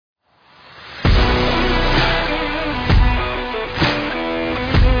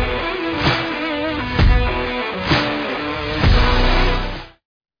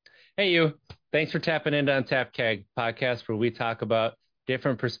Hey, you. Thanks for tapping into on Tap Keg podcast, where we talk about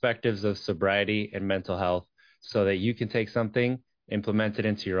different perspectives of sobriety and mental health so that you can take something, implement it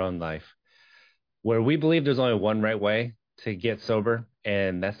into your own life. Where we believe there's only one right way to get sober,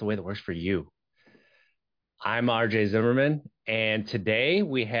 and that's the way that works for you. I'm RJ Zimmerman, and today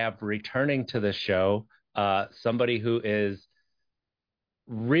we have returning to the show somebody who is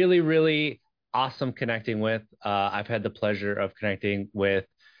really, really awesome connecting with. I've had the pleasure of connecting with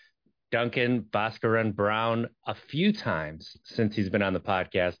Duncan Bhaskaran Brown a few times since he's been on the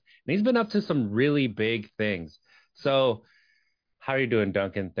podcast, and he's been up to some really big things. So, how are you doing,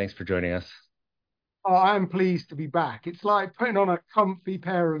 Duncan? Thanks for joining us. Oh, I'm pleased to be back. It's like putting on a comfy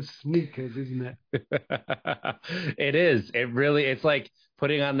pair of sneakers, isn't it? It is. It really, it's like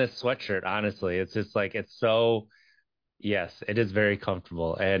putting on this sweatshirt, honestly. It's just like it's so, yes, it is very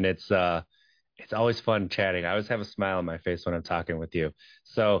comfortable, and it's always fun chatting. I always have a smile on my face when I'm talking with you.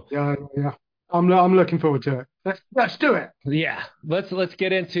 So, Yeah, yeah. I'm looking forward to it. Let's do it. yeah, let's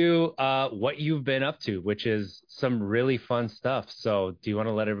get into what you've been up to, which is some really fun stuff. So, do you want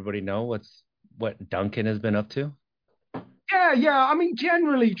to let everybody know what Duncan has been up to? Yeah, yeah. I mean,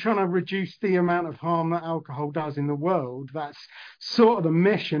 generally trying to reduce the amount of harm that alcohol does in the world. That's sort of the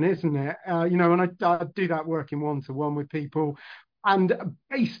mission, isn't it? And I do that working one to one with people. And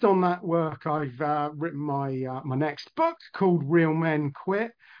based on that work, I've written my next book called Real Men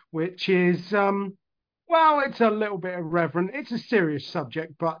Quit, which is well, it's a little bit irreverent. It's a serious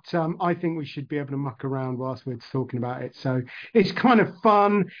subject, but I think we should be able to muck around whilst we're talking about it. So it's kind of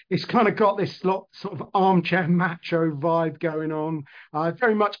fun. It's kind of got this sort of armchair macho vibe going on.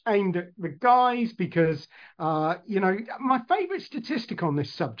 Very much aimed at the guys because, my favorite statistic on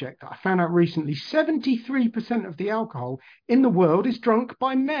this subject that I found out recently, 73% of the alcohol in the world is drunk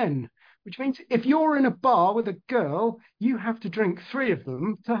by men, which means if you're in a bar with a girl, you have to drink three of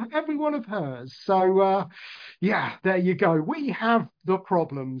them to every one of hers. So, yeah, there you go. We have the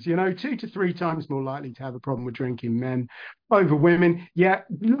problems, 2 to 3 times more likely to have a problem with drinking men over women. Yeah,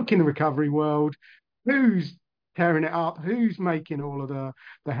 look in the recovery world. Who's tearing it up? Who's making all of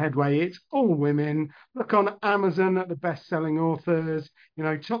the headway? It's all women. Look on Amazon at the best-selling authors.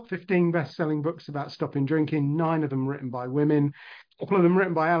 Top 15 best-selling books about stopping drinking. Nine of them written by women. A couple of them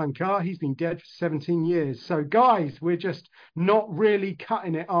written by Alan Carr. He's been dead for 17 years. So, guys, we're just not really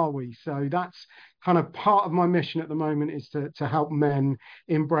cutting it, are we? So that's kind of part of my mission at the moment is to help men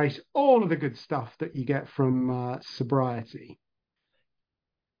embrace all of the good stuff that you get from sobriety.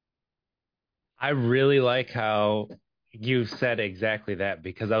 I really like how you said exactly that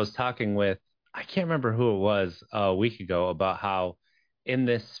because I was talking with, I can't remember who it was a week ago about how in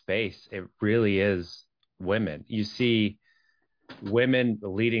this space, it really is women. You see women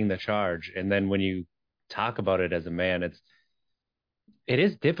leading the charge. And then when you talk about it as a man, it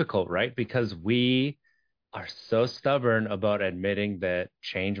is difficult, right? Because we are so stubborn about admitting that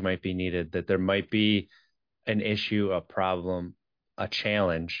change might be needed, that there might be an issue, a problem, a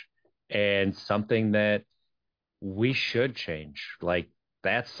challenge, and something that we should change. Like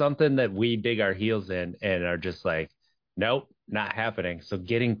that's something that we dig our heels in and are just like, nope, not happening. So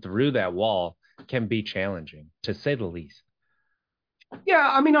getting through that wall can be challenging, to say the least. Yeah,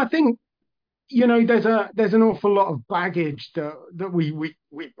 I mean, I think there's an awful lot of baggage that we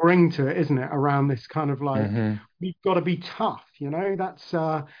bring to it, isn't it? Around this kind of like Hmm. we've got to be tough. That's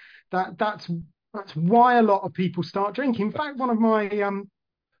why a lot of people start drinking. In fact, one of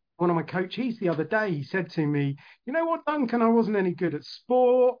my coaches the other day, he said to me, "You know what, Duncan? I wasn't any good at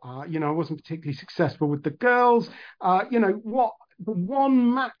sport. I wasn't particularly successful with the girls. What the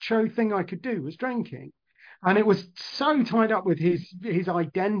one macho thing I could do was drinking." And it was so tied up with his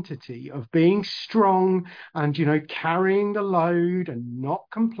identity of being strong and carrying the load and not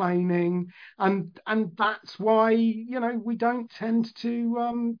complaining, and that's why we don't tend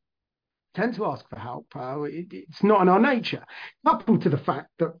to ask for help. It's not in our nature. Coupled to the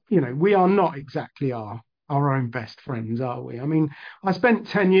fact that we are not exactly our own best friends, are we? I mean, I spent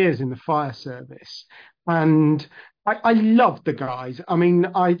 10 years in the fire service, and I loved the guys. I mean,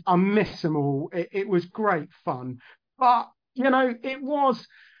 I miss them all. It was great fun, but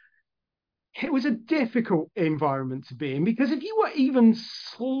it was a difficult environment to be in because if you were even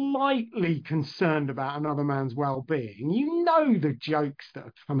slightly concerned about another man's well-being, the jokes that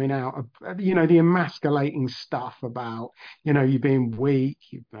are coming out of the emasculating stuff about you being weak,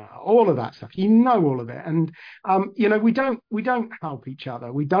 all of that stuff. All of it, and we don't help each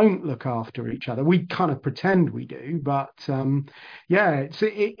other. We don't look after each other. We kind of pretend we do, but yeah,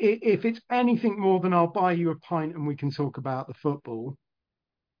 if it's anything more than I'll buy you a pint and we can talk about the football.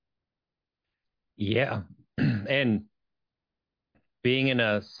 Yeah. And being in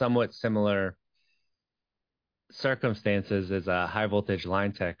a somewhat similar circumstances as a high voltage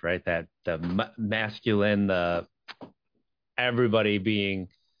line tech, right? That the masculine, the everybody being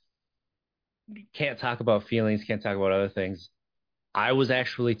can't talk about feelings, can't talk about other things. I was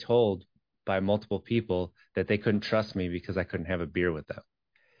actually told by multiple people that they couldn't trust me because I couldn't have a beer with them.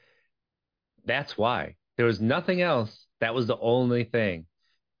 That's why. There was nothing else. That was the only thing.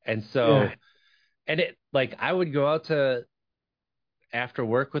 And Yeah. so, and it like I would go out to after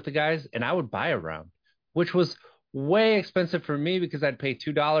work with the guys and I would buy a round, which was way expensive for me because I'd pay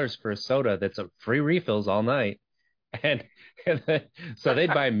 $2 for a soda that's a free refills all night. And, and then, so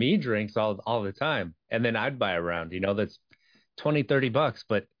they'd buy me drinks all the time. And then I'd buy a round, that's 20, $30,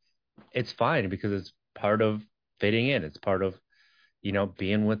 but it's fine because it's part of fitting in. It's part of,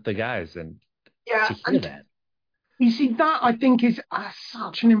 being with the guys. And Yeah. to hear And that, you see, that I think is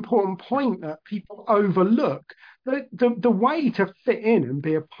such an important point that people overlook. The way to fit in and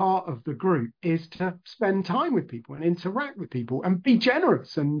be a part of the group is to spend time with people and interact with people and be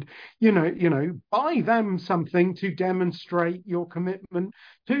generous and buy them something to demonstrate your commitment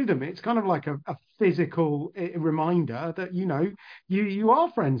to them. It's kind of like a physical reminder that you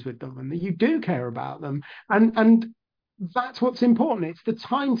are friends with them and that you do care about them. And that's what's important. It's the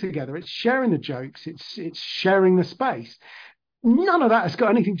time together. It's sharing the jokes. It's sharing the space. None of that has got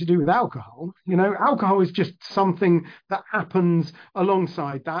anything to do with alcohol. Alcohol is just something that happens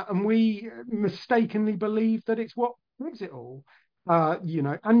alongside that, and we mistakenly believe that it's what gives it all.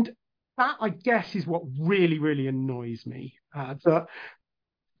 And that I guess is what really, really annoys me. That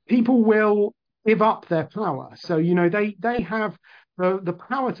people will give up their power. So, they have the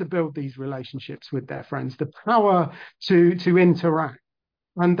power to build these relationships with their friends, the power to interact.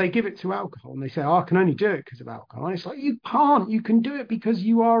 And they give it to alcohol and they say, oh, I can only do it because of alcohol. And it's like, you can't. You can do it because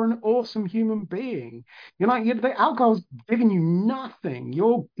you are an awesome human being. The alcohol's giving you nothing.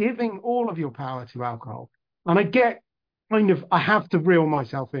 You're giving all of your power to alcohol. And I have to reel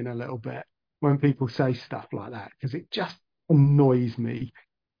myself in a little bit when people say stuff like that because it just annoys me.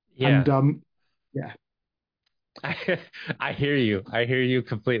 yeah, And yeah, I, I hear you. I hear you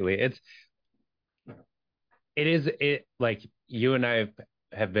completely. It like you and I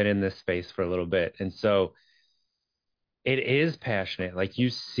have been in this space for a little bit. And so it is passionate. Like you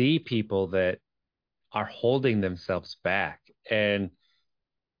see people that are holding themselves back. And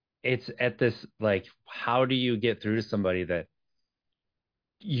it's at this like, how do you get through to somebody that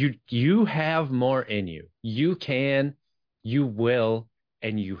you have more in you? You can, you will,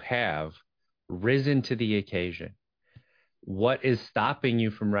 and you have risen to the occasion. What is stopping you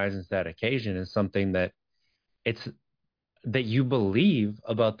from rising to that occasion is something it's that you believe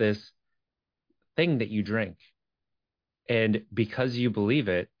about this thing that you drink. And because you believe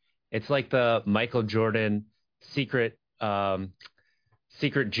it, it's like the Michael Jordan secret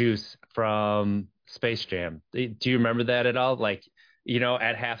secret juice from Space Jam. Do you remember that at all? Like,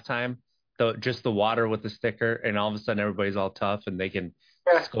 at halftime, just the water with the sticker, and all of a sudden everybody's all tough and they can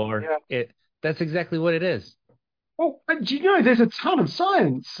yeah, score. yeah. That's exactly what it is. Well, do there's a ton of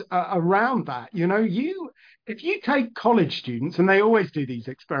science around that. If you take college students, and they always do these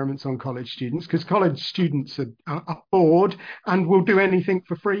experiments on college students because college students are bored and will do anything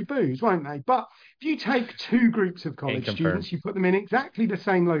for free booze, won't they? But if you take two groups of Can college confirm. students, you put them in exactly the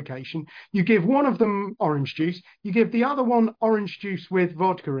same location, you give one of them orange juice, you give the other one orange juice with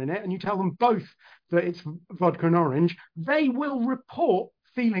vodka in it, and you tell them both that it's vodka and orange, they will report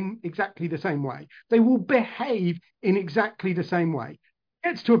feeling exactly the same way. They will behave in exactly the same way. It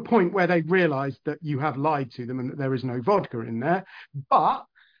gets to a point where they realize that you have lied to them and that there is no vodka in there. But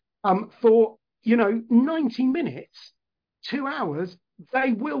for 90 minutes, 2 hours,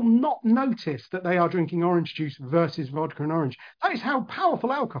 they will not notice that they are drinking orange juice versus vodka and orange. That is how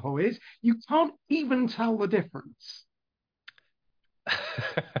powerful alcohol is. You can't even tell the difference.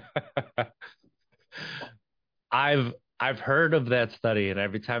 I've heard of that study, and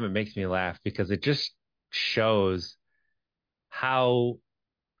every time it makes me laugh because it just shows how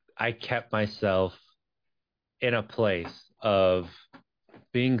I kept myself in a place of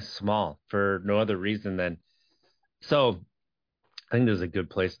being small for no other reason than so I think this is a good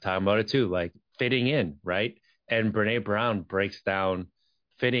place to talk about it too, like fitting in, right? And Brene Brown breaks down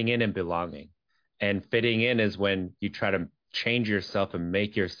fitting in and belonging. And fitting in is when you try to change yourself and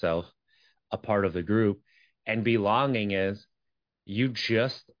make yourself a part of the group. And belonging is you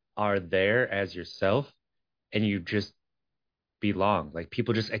just are there as yourself and you just belong. Like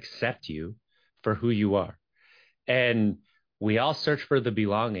people just accept you for who you are. And we all search for the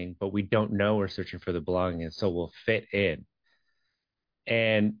belonging, but we don't know we're searching for the belonging. And so we'll fit in.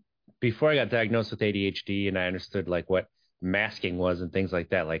 And before I got diagnosed with ADHD and I understood like what masking was and things like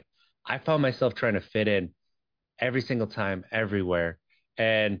that. Like I found myself trying to fit in every single time, everywhere.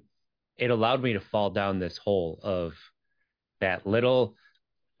 And it allowed me to fall down this hole of that little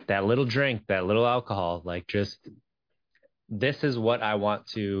that little drink, that little alcohol, like just this is what I want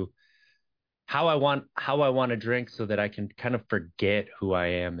to how I want to drink so that I can kind of forget who I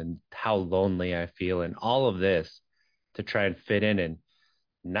am and how lonely I feel and all of this to try and fit in and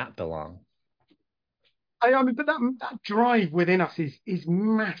not belong. I mean, but that drive within us is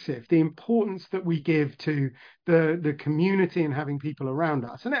massive. The importance that we give to the community and having people around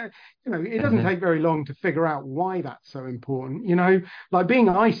us, and it doesn't Mm-hmm. take very long to figure out why that's so important. Like being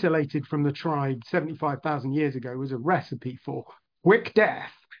isolated from the tribe 75,000 years ago was a recipe for quick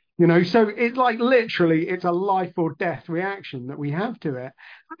death. So it's like literally it's a life or death reaction that we have to it.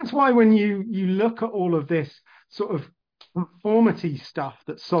 That's why when you look at all of this sort of conformity stuff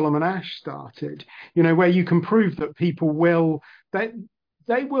that Solomon Ash started, where you can prove that people will that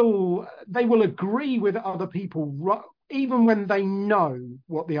they will agree with other people even when they know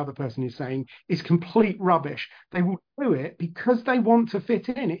what the other person is saying is complete rubbish. They will do it because they want to fit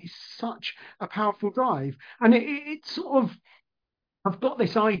in. It is such a powerful drive, and it sort of I've got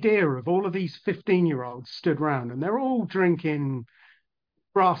this idea of all of these 15-year-olds stood around and they're all drinking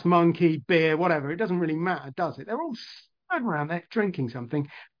brass monkey, beer, whatever. It doesn't really matter, does it? They're all stood around there drinking something.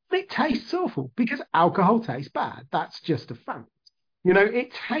 But it tastes awful because alcohol tastes bad. That's just a fact.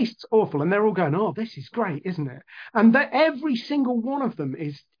 It tastes awful, and they're all going, "Oh, this is great, isn't it?" And that every single one of them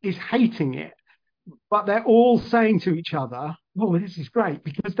is hating it, but they're all saying to each other, "Oh, this is great,"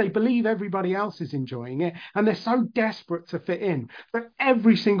 because they believe everybody else is enjoying it, and they're so desperate to fit in that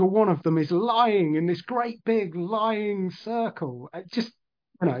every single one of them is lying in this great big lying circle. Just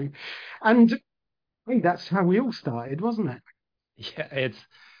you know, and hey, that's how we all started, wasn't it? Yeah,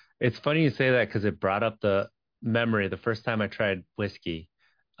 it's funny you say that because it brought up the memory the first time I tried whiskey.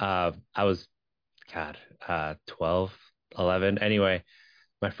 I was God, 12, 11. Anyway,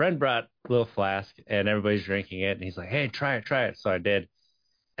 my friend brought a little flask and everybody's drinking it, and he's like, "Hey, try it, try it." So I did,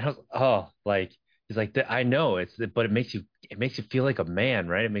 and I was, oh, like he's like, I know but it makes you feel like a man,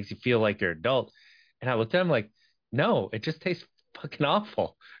 right? It makes you feel like you're adult. And I looked at him like, no, it just tastes fucking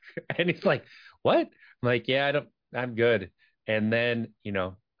awful. And he's like, what? I'm like, yeah, I'm good. And then,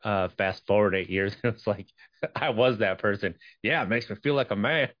 fast forward 8 years, and it's like, I was that person. Yeah, it makes me feel like a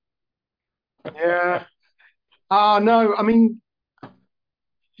man. Yeah. No, I mean,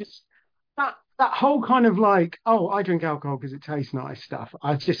 just that whole kind of like, oh, I drink alcohol because it tastes nice stuff.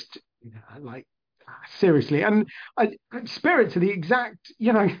 I just like seriously, and spirits are the exact,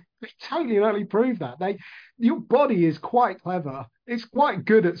 they totally and utterly prove that your body is quite clever. It's quite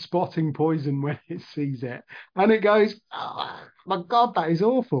good at spotting poison when it sees it, and it goes, oh, my God, that is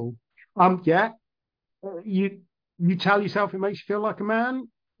awful. Yeah, you tell yourself it makes you feel like a man,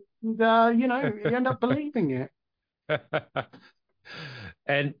 and you end up believing it.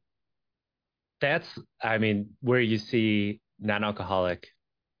 And that's, I mean, where you see non-alcoholic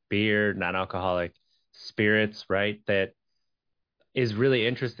beer, non-alcoholic spirits, right? That is really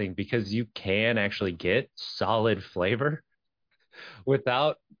interesting because you can actually get solid flavor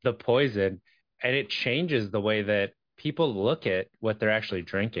without the poison, and it changes the way that people look at what they're actually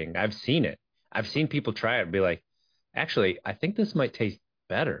drinking. I've seen it. I've seen people try it and be like, actually, I think this might taste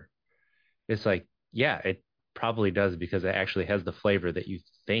better. It's like, yeah, it probably does because it actually has the flavor that you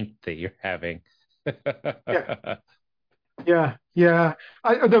think that you're having. Yeah. Yeah, yeah.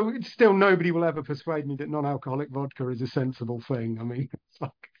 Although it's still nobody will ever persuade me that non-alcoholic vodka is a sensible thing. I mean, it's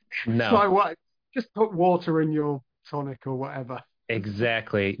like No, what? Just put water in your tonic or whatever.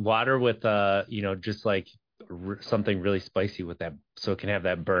 exactly. Water with just like something really spicy with that, so it can have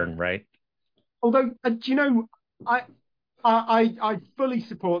that Yeah. burn, right? Although, do you know, I I fully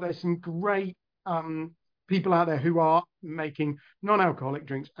support. There's some great people out there who are making non-alcoholic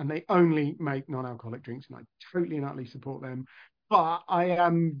drinks, and they only make non-alcoholic drinks, and I totally and utterly support them. But I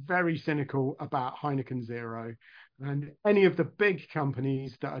am very cynical about Heineken Zero and any of the big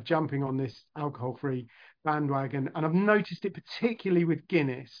companies that are jumping on this alcohol-free bandwagon. And I've noticed it particularly with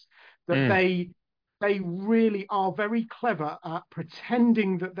Guinness that Mm. they really are very clever at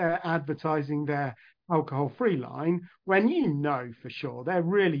pretending that they're advertising their alcohol free line when you know for sure they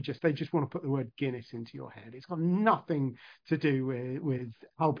just want to put the word Guinness into your head. It's got nothing to do with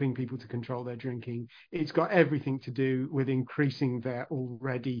helping people to control their drinking. It's got everything to do with increasing their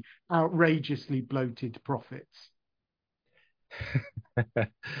already outrageously bloated profits.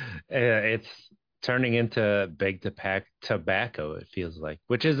 It's turning into big to pack tobacco, it feels like,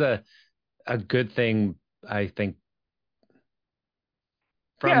 which is a good thing, I think,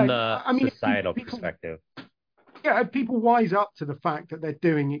 from Yeah, the I mean, societal people perspective. yeah, people wise up to the fact that they're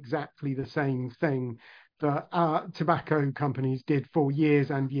doing exactly the same thing that tobacco companies did for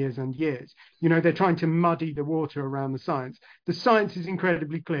years and years and years. You know, they're trying to muddy the water around the science. The science is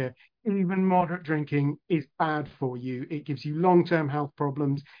incredibly clear. Even moderate drinking is bad for you. It gives you long-term health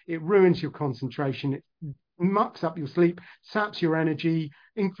problems. It ruins your concentration. It mucks up your sleep, saps your energy,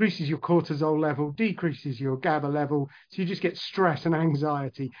 increases your cortisol level, decreases your GABA level. So you just get stress and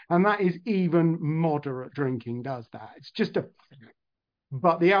anxiety. And that is even moderate drinking does that. It's just a,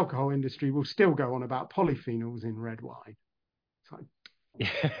 but the alcohol industry will still go on about polyphenols in red wine. So,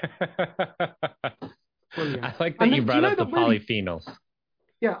 brilliant. I like that And you then, do brought you know up the that really, polyphenols.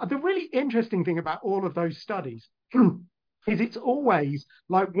 yeah, the really interesting thing about all of those studies is it's always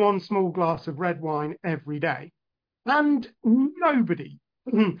like one small glass of red wine every day. And nobody,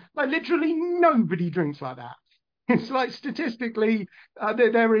 like literally nobody drinks like that. It's like statistically, that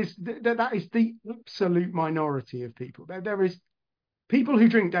is the absolute minority of people. There is people who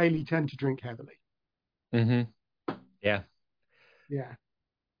drink daily tend to drink heavily. Hmm. Yeah. Yeah.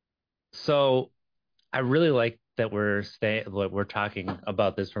 So I really like that we're talking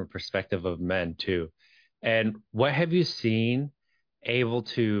about this from a perspective of men too. And what have you seen able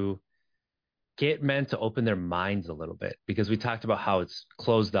to get men to open their minds a little bit? Because we talked about how it's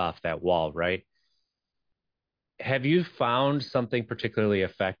closed off that wall, right? Have you found something particularly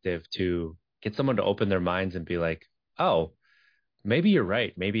effective to get someone to open their minds and be like, oh, maybe you're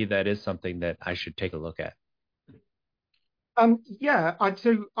right. Maybe that is something that I should take a look at. Yeah.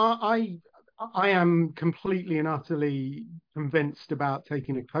 I am completely and utterly convinced about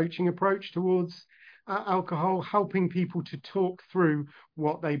taking a coaching approach towards alcohol. Helping people to talk through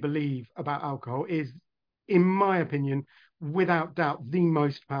what they believe about alcohol is, in my opinion, without doubt, the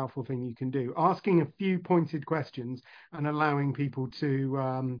most powerful thing you can do. Asking a few pointed questions and allowing people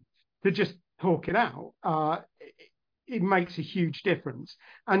to just talk it out. It makes a huge difference.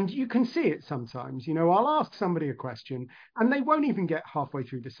 And you can see it sometimes. You know, I'll ask somebody a question and they won't even get halfway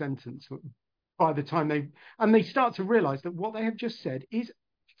through the sentence by the time they start to realize that what they have just said is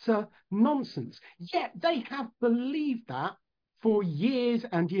nonsense. Yet they have believed that for years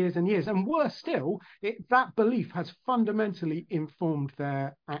and years and years. And worse still, that belief has fundamentally informed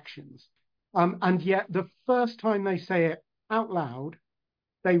their actions. And yet the first time they say it out loud,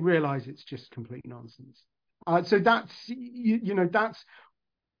 they realize it's just complete nonsense. So that's that's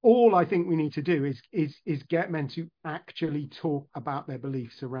all I think we need to do is get men to actually talk about their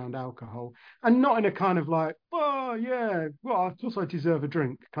beliefs around alcohol, and not in a kind of like, oh yeah, well of course I deserve a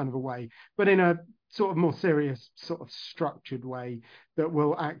drink kind of a way, but in a sort of more serious, sort of structured way that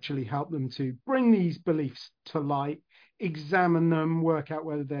will actually help them to bring these beliefs to light, examine them, work out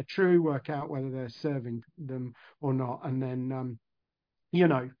whether they're true, work out whether they're serving them or not, and then you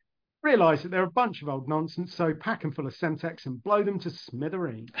know, realize that they're a bunch of old nonsense, so pack them full of Semtex and blow them to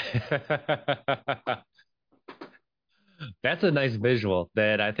smithereens. That's a nice visual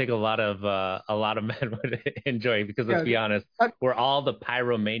that I think a lot of men would enjoy because let's Yeah, be honest, that, we're all the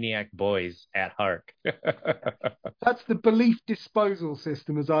pyromaniac boys at heart. that's the belief disposal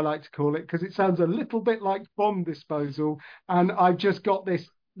system, as I like to call it, because it sounds a little bit like bomb disposal. And I've just got this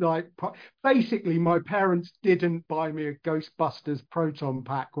like basically my parents didn't buy me a Ghostbusters proton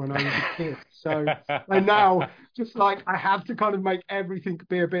pack when I was a kid. So I now just like I have to kind of make everything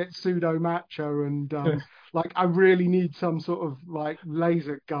be a bit pseudo macho and like I really need some sort of like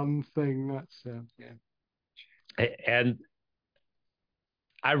laser gun thing. That's yeah. And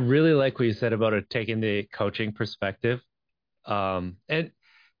I really like what you said about it taking the coaching perspective. And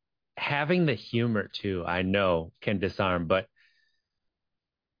having the humor too, I know can disarm, but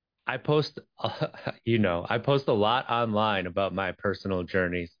I post, I post a lot online about my personal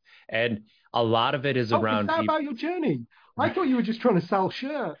journeys, and a lot of it is Oh, is around that people about your journey? I thought you were just trying to sell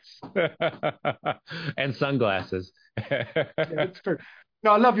shirts. and sunglasses. Yeah, that's true.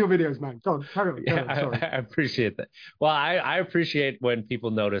 No, I love your videos, man. Go on, carry Yeah, on. Sorry. I appreciate that. Well, I appreciate when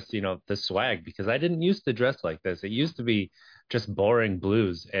people notice, the swag because I didn't used to dress like this. It used to be just boring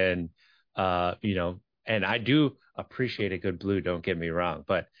blues and I do appreciate a good blue, don't get me wrong,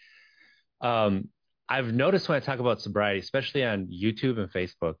 but um I've noticed when I talk about sobriety, especially on YouTube and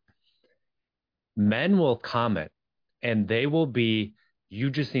Facebook, men will comment and they will be, you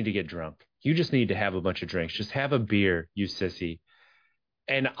just need to get drunk. You just need to have a bunch of drinks. Just have a beer, you sissy.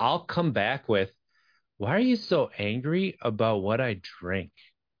 And I'll come back with, why are you so angry about what I drink?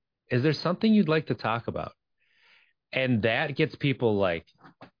 Is there something you'd like to talk about? And that gets people like,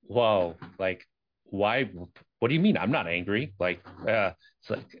 whoa, like, why? What do you mean? I'm not angry. It's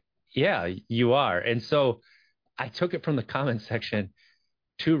like, yeah, you are. And so I took it from the comment section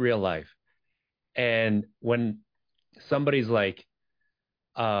to real life. And when somebody's like,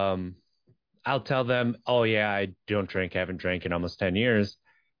 um, I'll tell them, oh yeah, I don't drink, I haven't drank in almost 10 years.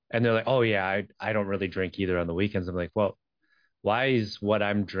 And they're like, oh yeah, I don't really drink either on the weekends. I'm like, well, why is what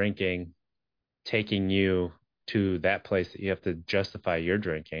I'm drinking taking you to that place that you have to justify your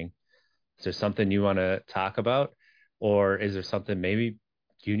drinking? Is there something you want to talk about? Or is there something maybe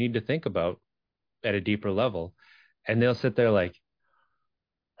you need to think about at a deeper level? And they'll sit there like,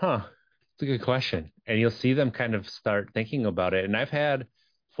 huh, it's a good question. And you'll see them kind of start thinking about it. And I've had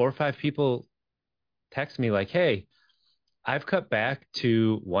 4 or 5 people text me like, hey, I've cut back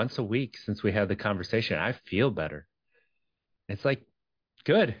to once a week since we had the conversation. I feel better. It's like,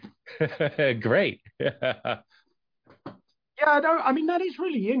 good, great. Yeah, no, I mean that is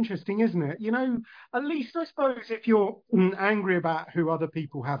really interesting, isn't it? At least I suppose if you're angry about who other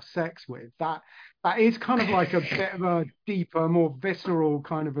people have sex with, that is kind of like a bit of a deeper, more visceral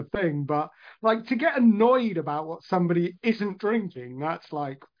kind of a thing. But like to get annoyed about what somebody isn't drinking, that's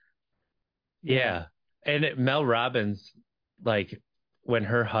like, yeah, Yeah. And Mel Robbins, like when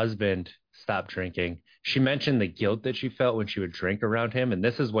her husband stopped drinking, she mentioned the guilt that she felt when she would drink around him. And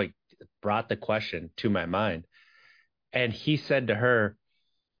this is what brought the question to my mind. And he said to her,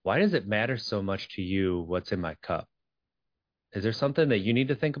 why does it matter so much to you what's in my cup? Is there something that you need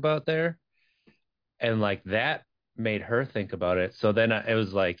to think about there? And like that made her think about it. So then it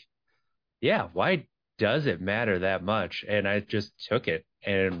was like, yeah, why does it matter that much? And I just took it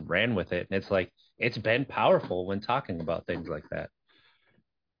and ran with it. And it's like, it's been powerful when talking about things like that.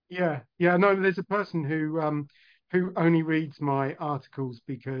 yeah, yeah. No, there's a person who only reads my articles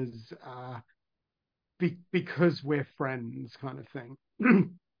because we're friends, kind of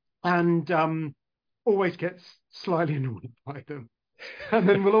thing, and always gets slightly annoyed by them. And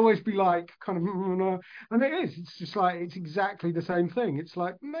then we'll always be like, kind of, and it is. It's just like it's exactly the same thing. It's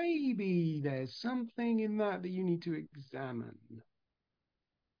like maybe there's something in that that you need to examine.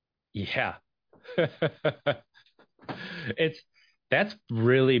 Yeah. it's that's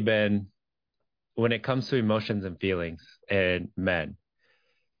really been when it comes to emotions and feelings and men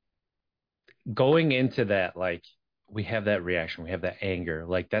going into that, like we have that reaction, we have that anger.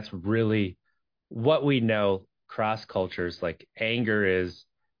 Like that's really what we know cross cultures, like anger is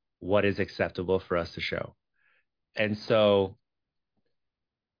what is acceptable for us to show. And so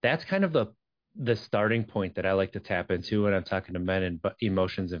that's kind of the starting point that I like to tap into when I'm talking to men and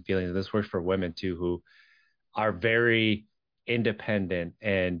emotions and feelings. And this works for women too, who are very independent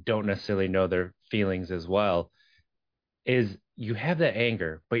and don't necessarily know their feelings as well. Is you have that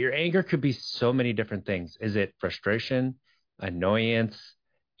anger, but your anger could be so many different things. Is it frustration, annoyance,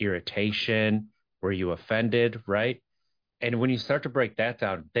 irritation? Were you offended? Right. And when you start to break that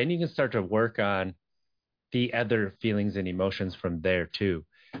down, then you can start to work on the other feelings and emotions from there too.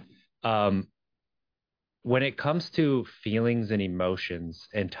 Um, when it comes to feelings and emotions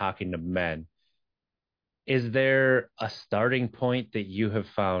and talking to men, is there a starting point that you have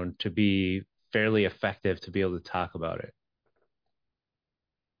found to be fairly effective to be able to talk about it?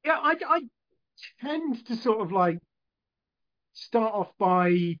 Yeah, I tend to sort of like start off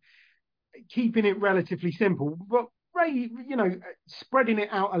by keeping it relatively simple, but spreading it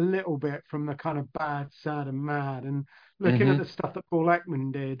out a little bit from the kind of bad, sad, and mad, and looking at Mm-hmm. the stuff that Paul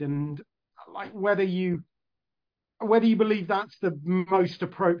Ekman did, and like whether you believe that's the most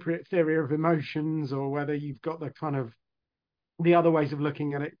appropriate theory of emotions, or whether you've got the kind of the other ways of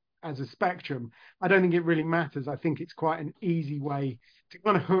looking at it as a spectrum. I don't think it really matters. I think it's quite an easy way to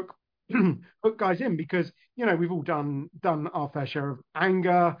kind of hook hook guys in, because we've all done our fair share of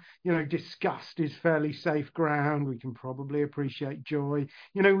anger. Disgust is fairly safe ground. We can probably appreciate joy.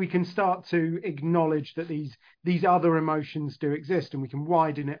 We can start to acknowledge that these other emotions do exist, and we can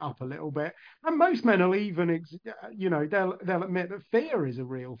widen it up a little bit. And most men will even they'll admit that fear is a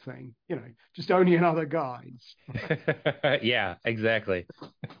real thing, just only in other guise. Yeah, exactly.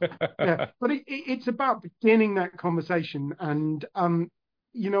 Yeah, but it's about beginning that conversation. And I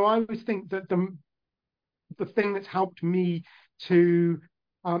always think that the thing that's helped me to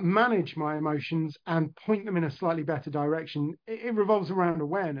manage my emotions and point them in a slightly better direction, it revolves around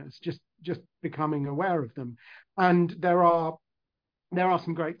awareness, just becoming aware of them. And there are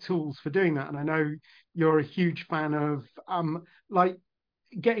some great tools for doing that. And I know you're a huge fan of like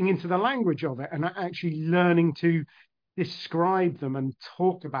getting into the language of it and actually learning to describe them and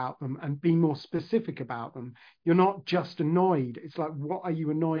talk about them and be more specific about them. You're not just annoyed. It's like, what are you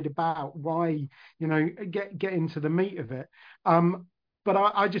annoyed about? Why? Get into the meat of it. But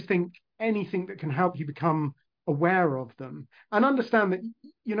I just think anything that can help you become aware of them and understand that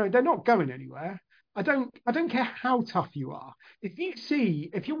they're not going anywhere. I don't care how tough you are.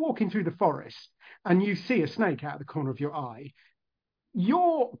 If you're walking through the forest and you see a snake out of the corner of your eye,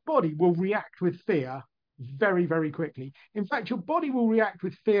 your body will react with fear very, very quickly. In fact, your body will react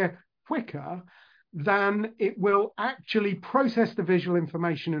with fear quicker than it will actually process the visual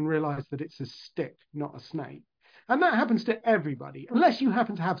information and realize that it's a stick, not a snake. And that happens to everybody, unless you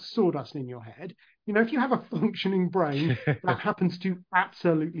happen to have sawdust in your head. If you have a functioning brain, that happens to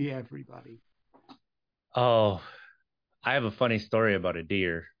absolutely everybody. Oh, I have a funny story about a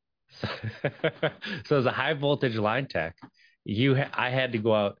deer. So, so as a high voltage line tech, I had to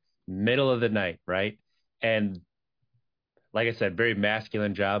go out middle of the night, right? And like I said, very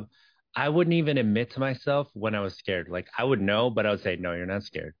masculine job. I wouldn't even admit to myself when I was scared. Like I would know, but I would say, no, you're not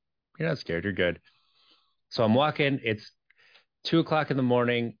scared. You're not scared. You're good. So I'm walking. It's 2 o'clock in the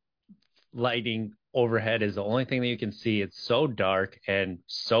morning. Lighting overhead is the only thing that you can see. It's so dark and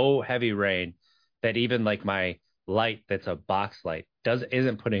so heavy rain that even like my light that's a box light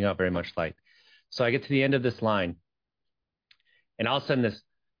isn't putting up very much light. So I get to the end of this line and all of a sudden this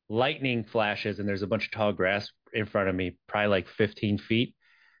lightning flashes and there's a bunch of tall grass in front of me, probably like 15 feet.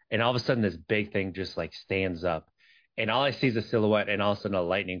 And all of a sudden this big thing just like stands up. And all I see is a silhouette and all of a sudden a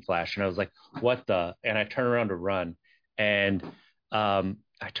lightning flash. And I was like, what the? And I turn around to run. And I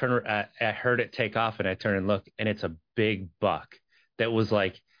heard it take off and I turn and look and it's a big buck that was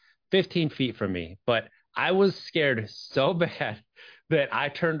like 15 feet from me. But I was scared so bad that I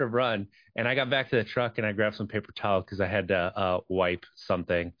turned to run and I got back to the truck and I grabbed some paper towel because I had to wipe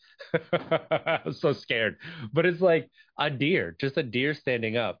something. I was so scared. But it's like a deer, just a deer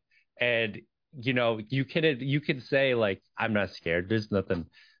standing up. And you can say like, I'm not scared. There's nothing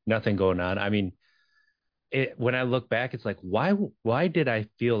going on. I mean, when I look back, it's like, why did I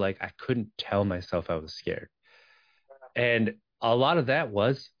feel like I couldn't tell myself I was scared? And a lot of that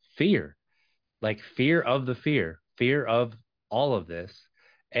was fear, like fear of all of this.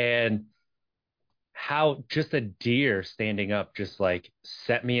 And how just a deer standing up just like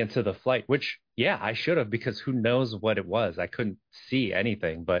set me into the flight, which, yeah, I should have because who knows what it was. I couldn't see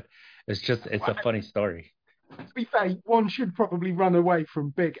anything, but it's a funny story. To be fair, one should probably run away from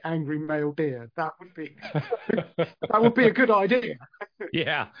big angry male deer. That would be a good idea.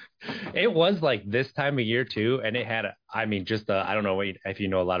 Yeah, it was like this time of year too, and I mean, I don't know if you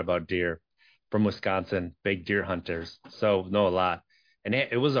know a lot about deer from Wisconsin, big deer hunters, so know a lot. And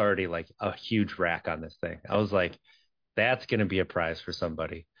it was already like a huge rack on this thing. I was like, that's gonna be a prize for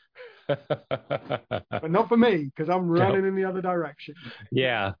somebody. But not for me because I'm No. running in the other direction.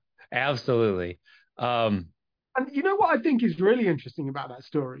 Yeah, absolutely. Um, And you know what I think is really interesting about that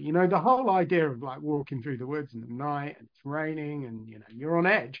story? The whole idea of like walking through the woods in the night and it's raining and you're on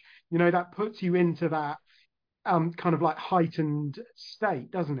edge, that puts you into that kind of like heightened state,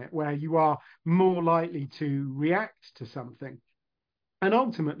 doesn't it? Where you are more likely to react to something. And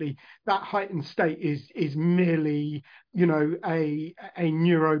ultimately, that heightened state is merely, a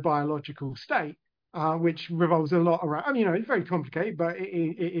neurobiological state, which revolves a lot around. I mean, it's very complicated, but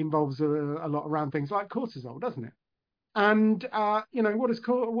it involves a lot around things like cortisol, doesn't it? And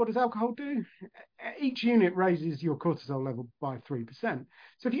what does alcohol do? Each unit raises your cortisol level by 3%.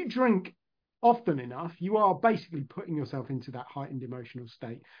 So if you drink often enough, you are basically putting yourself into that heightened emotional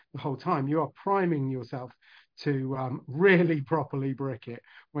state the whole time. You are priming yourself to really properly brick it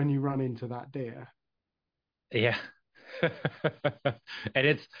when you run into that deer. yeah.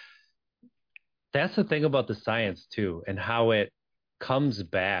 And that's the thing about the science too, and how it comes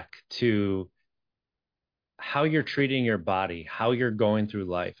back to how you're treating your body, how you're going through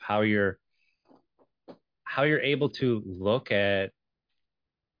life, how you're able to look at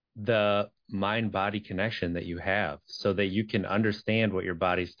the mind body connection that you have so that you can understand what your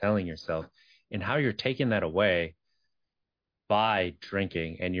body's telling yourself and how you're taking that away by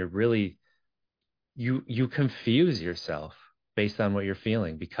drinking and you confuse yourself based on what you're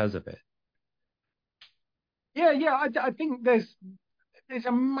feeling because of it. Yeah, yeah. I think there's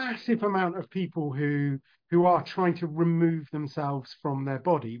a massive amount of people who are trying to remove themselves from their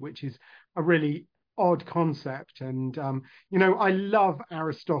body, which is a really odd concept. And I love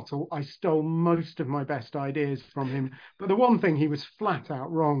Aristotle. I stole most of my best ideas from him, but the one thing he was flat out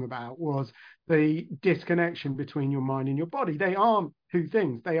wrong about was the disconnection between your mind and your body. They aren't two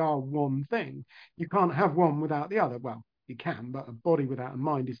things; they are one thing. You can't have one without the other. Well, you can, but a body without a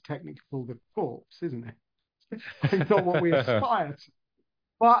mind is technically called a corpse, isn't it? It's not what we aspire to.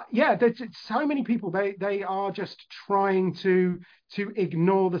 But yeah, there's so many people. They are just trying to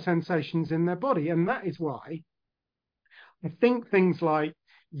ignore the sensations in their body, and that is why I think things like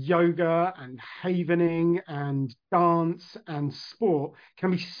yoga and havening and dance and sport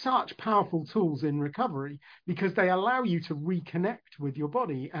can be such powerful tools in recovery because they allow you to reconnect with your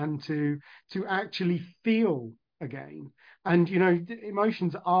body and to actually feel again. And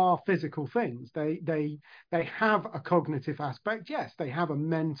emotions are physical things. They have a cognitive aspect. Yes, they have a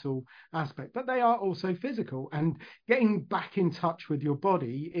mental aspect, but they are also physical. And getting back in touch with your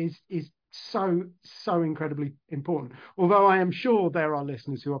body is so incredibly important. Although I am sure there are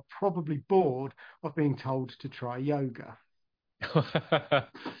listeners who are probably bored of being told to try yoga.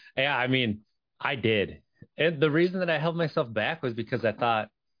 Yeah, I mean, I did. And the reason that I held myself back was because I thought,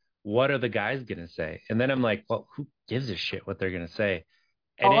 what are the guys gonna say? And then I'm like, well, who gives a shit what they're gonna say?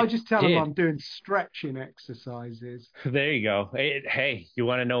 And Oh, I it just tell them did. I'm doing stretching exercises. There you go. Hey, you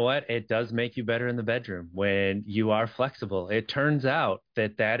want to know what? It does make you better in the bedroom when you are flexible. It turns out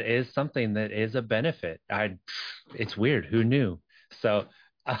that that is something that is a benefit. It's weird. Who knew? So,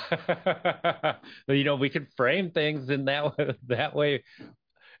 we could frame things in that way.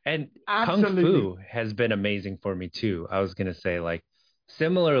 And Kung Absolutely. Fu has been amazing for me too. I was gonna say, like,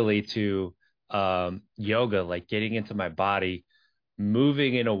 similarly to yoga, like getting into my body,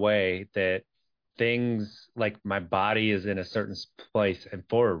 moving in a way that things like my body is in a certain place and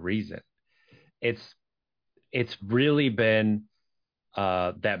for a reason. It's it's really been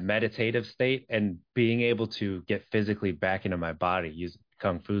that meditative state and being able to get physically back into my body using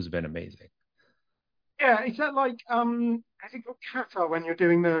Kung Fu's been amazing. Yeah, is that like has it got kata when you're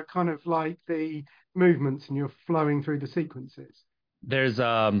doing the kind of like the movements and you're flowing through the sequences? There's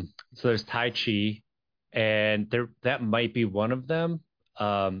Tai Chi, and there that might be one of them.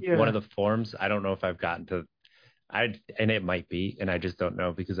 One of Yeah. the forms. I don't know if I've gotten to I and it might be, and I just don't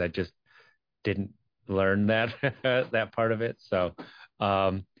know because I just didn't learn that that part of it. So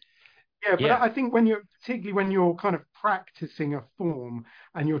um Yeah, but yeah. I think when you're particularly when you're kind of practicing a form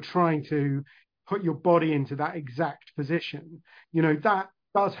and you're trying to put your body into that exact position, that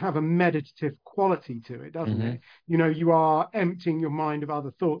does have a meditative quality to it, doesn't Hmm. it? You are emptying your mind of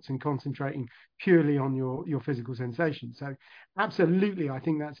other thoughts and concentrating purely on your physical sensations. So absolutely, I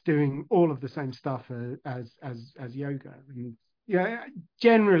think that's doing all of the same stuff as yoga. And yeah,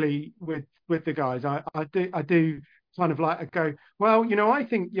 generally with the guys, I do kind of like I go, well, I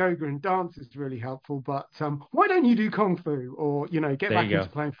think yoga and dance is really helpful, but why don't you do kung fu or get There you back go. into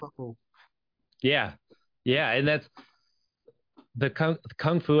playing football? Yeah. Yeah, and that's the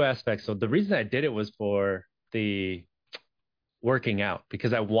kung fu aspect. So the reason I did it was for the working out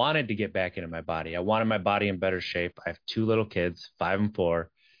because I wanted to get back into my body. I wanted my body in better shape. I have two little kids, 5 and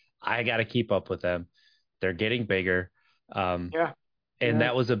 4. I got to keep up with them. They're getting bigger. Um, Yeah, and yeah,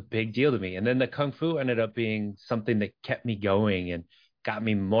 that was a big deal to me. And then the kung fu ended up being something that kept me going and got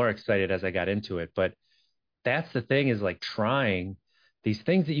me more excited as I got into it. But that's the thing is like trying these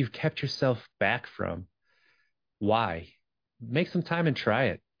things that you've kept yourself back from. Why? Make some time and try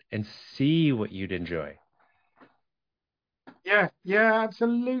it and see what you'd enjoy. yeah,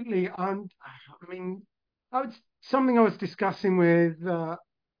 absolutely. I mean, something I was discussing with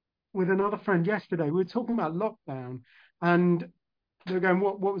another friend yesterday. We were talking about lockdown, and they were going,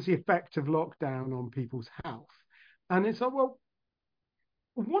 what was the effect of lockdown on people's health? And it's like, well,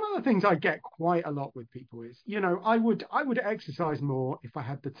 one of the things I get quite a lot with people is, I would exercise more if I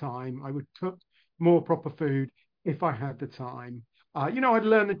had the time. I would cook more proper food if I had the time. I'd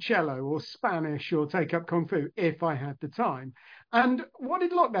learn the cello or Spanish or take up kung fu if I had the time. And what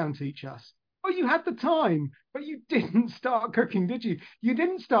did lockdown teach us? Oh, you had the time, but you didn't start cooking, did you? You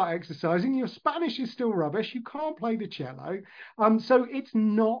didn't start exercising. Your Spanish is still rubbish. You can't play the cello. So it's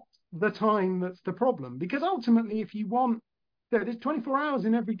not the time that's the problem because ultimately, if you want there's 24 hours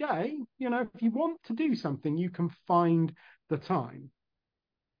in every day. If you want to do something, you can find the time.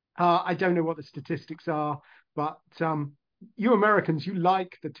 I don't know what the statistics are, but you Americans, you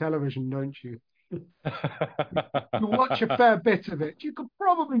like the television, don't you? You watch a fair bit of it. You could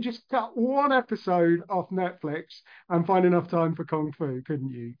probably just cut one episode off Netflix and find enough time for Kung Fu, couldn't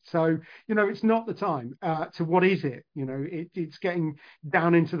you? So, it's not the time. So what is it? It's getting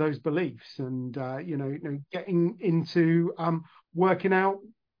down into those beliefs and, getting into working out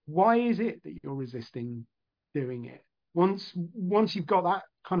why is it that you're resisting doing it. Once you've got that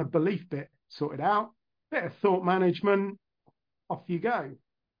kind of belief bit sorted out, bit of thought management, off you go.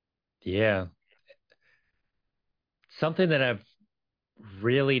 Yeah. Something that I've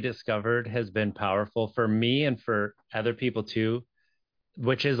really discovered has been powerful for me and for other people too,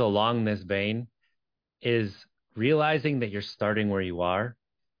 which is along this vein, is realizing that you're starting where you are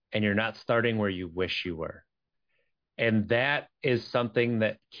and you're not starting where you wish you were. And that is something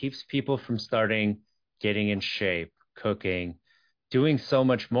that keeps people from starting getting in shape, cooking, doing so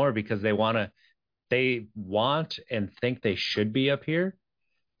much more because they want and think they should be up here.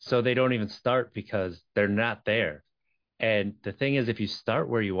 So they don't even start because they're not there. And the thing is, if you start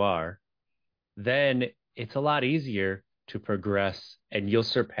where you are, then it's a lot easier to progress and you'll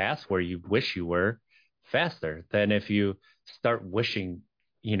surpass where you wish you were faster than if you start wishing,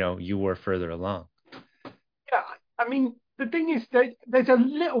 you were further along. Yeah, I mean, the thing is that there's a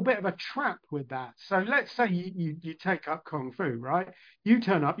little bit of a trap with that. So let's say you take up Kung Fu, right? You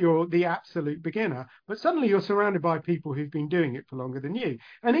turn up, you're the absolute beginner, but suddenly you're surrounded by people who've been doing it for longer than you.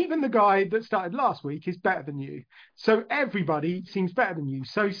 And even the guy that started last week is better than you. So everybody seems better than you.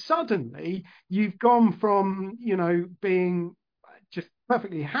 So suddenly you've gone from, being just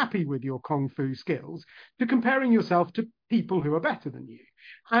perfectly happy with your Kung Fu skills to comparing yourself to people who are better than you.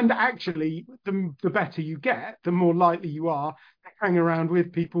 And actually, the better you get, the more likely you are to hang around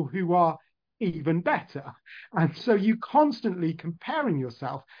with people who are even better. And so you constantly comparing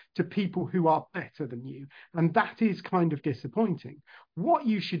yourself to people who are better than you. And that is kind of disappointing. What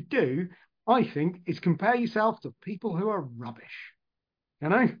you should do, I think, is compare yourself to people who are rubbish. You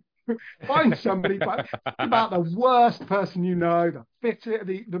know, find somebody, but about the worst person you know, the fittest,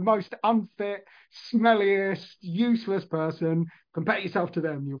 the most unfit, smelliest, useless person. Compare yourself to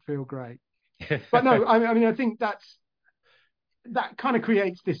them, you'll feel great. But no, I mean, I think that kind of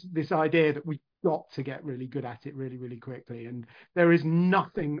creates this idea that we've got to get really good at it really, really quickly. And there is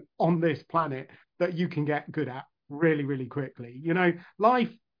nothing on this planet that you can get good at really, really quickly.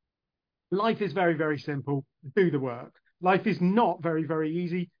 Life is very, very simple. Do the work. Life is not very, very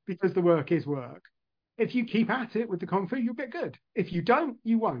easy because the work is work. If you keep at it with the Kung Fu, you'll get good. If you don't,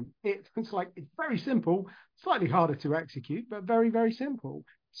 you won't. It's very simple, slightly harder to execute, but very, very simple.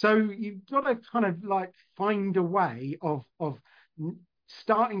 So you've got to kind of like find a way of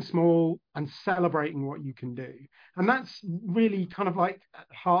starting small and celebrating what you can do. And that's really kind of like at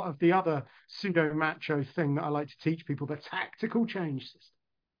the heart of the other pseudo macho thing that I like to teach people, the tactical change system.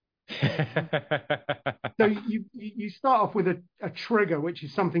 So you start off with a trigger, which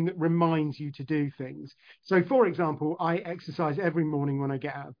is something that reminds you to do things. So, for example, I exercise every morning when I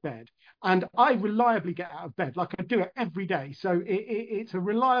get out of bed, and I reliably get out of bed. Like I do it every day. So it's a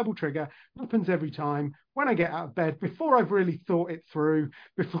reliable trigger, happens every time when I get out of bed, before I've really thought it through,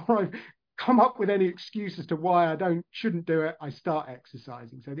 before I've come up with any excuse as to why I shouldn't do it, I start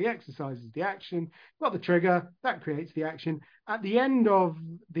exercising. So the exercise is the action, got the trigger, that creates the action. At the end of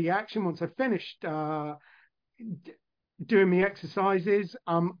the action, once I've finished doing the exercises,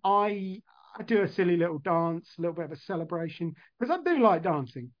 I do a silly little dance, a little bit of a celebration, because I do like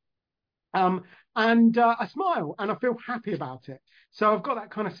dancing. And I smile and I feel happy about it. So I've got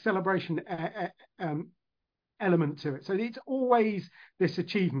that kind of celebration element to it. So it's always this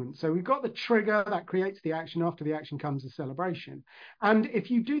achievement. So we've got the trigger that creates the action. After the action comes the celebration. And if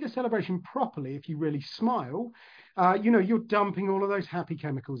you do the celebration properly, if you really smile, you're dumping all of those happy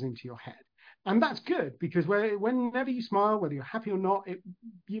chemicals into your head. And that's good because whenever you smile, whether you're happy or not,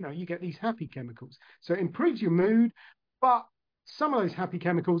 you get these happy chemicals. So it improves your mood, but some of those happy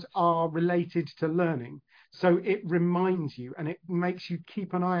chemicals are related to learning. So it reminds you and it makes you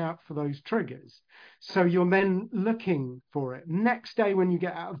keep an eye out for those triggers. So you're then looking for it. Next day, when you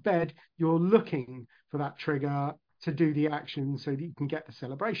get out of bed, you're looking for that trigger to do the action so that you can get the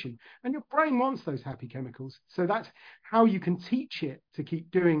celebration. And your brain wants those happy chemicals. So that's how you can teach it to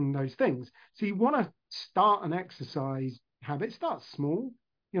keep doing those things. So you want to start an exercise habit, start small.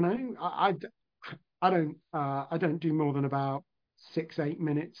 I don't do more than about 6-8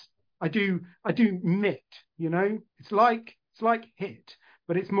 minutes. I do MIT, it's like HIT,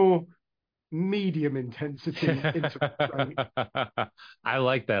 but it's more medium intensity interval training. I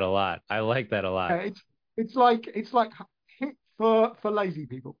like that a lot. I like that a lot. It's like HIT for lazy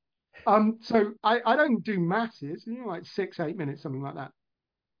people. So I don't do masses, like 6-8 minutes, something like that.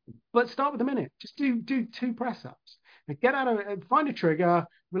 But start with a minute. Just do 2 press-ups and get out of it. Find a trigger,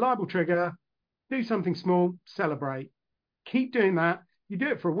 reliable trigger. Do something small, celebrate. Keep doing that. You do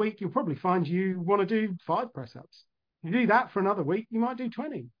it for a week, you'll probably find you want to do 5 press-ups. You do that for another week, you might do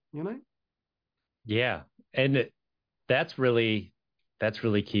 20. Yeah. And that's really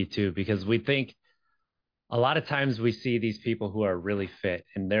key too, because we think a lot of times we see these people who are really fit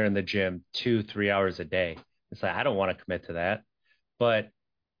and they're in the gym 2-3 hours a day. It's like, I don't want to commit to that. But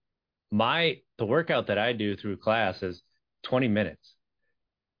the workout that I do through class is 20 minutes.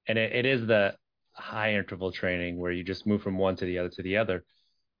 And it is the high interval training where you just move from one to the other to the other.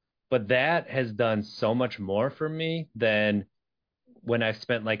 But that has done so much more for me than when I've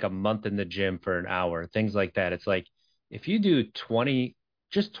spent like a month in the gym for an hour, things like that. It's like if you do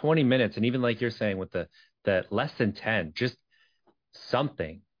just 20 minutes, and even like you're saying with the less than 10, just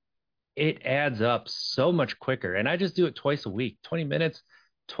something, it adds up so much quicker. And I just do it twice a week, 20 minutes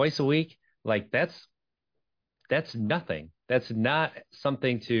twice a week. Like that's nothing. That's not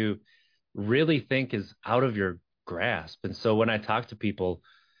something to really think is out of your grasp. And so when I talk to people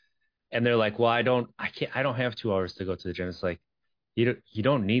and they're like, "Well, I don't have 2 hours to go to the gym." It's like you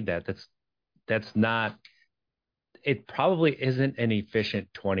don't need that. That's not. It probably isn't an efficient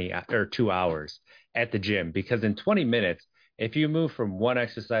 20 or 2 hours at the gym because in 20 minutes, if you move from one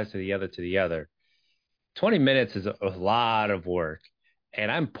exercise to the other, 20 minutes is a lot of work.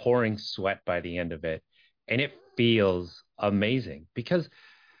 And I'm pouring sweat by the end of it. And it feels amazing because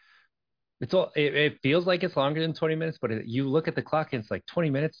it feels like it's longer than 20 minutes, but you look at the clock and it's like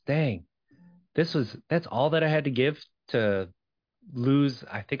 20 minutes. Dang, that's all that I had to give to lose.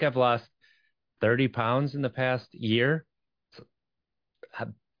 I think I've lost 30 pounds in the past year. So, uh,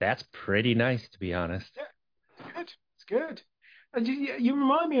 that's pretty nice, to be honest. Yeah, it's good. It's good. And you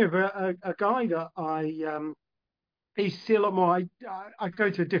remind me of a guy that I see a lot more. I go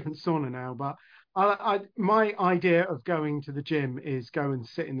to a different sauna now, but my idea of going to the gym is go and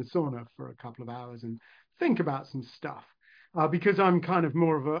sit in the sauna for a couple of hours and think about some stuff. Because I'm kind of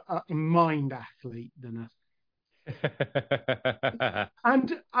more of a mind athlete than a.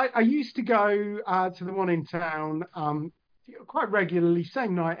 And I used to go to the one in town quite regularly,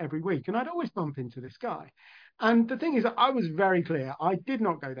 same night every week, and I'd always bump into this guy. And the thing is, I was very clear. I did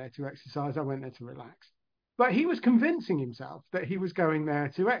not go there to exercise. I went there to relax. But he was convincing himself that he was going there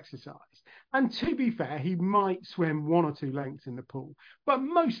to exercise. And to be fair, he might swim one or two lengths in the pool, but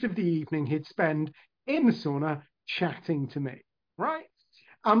most of the evening he'd spend in the sauna chatting to me, right?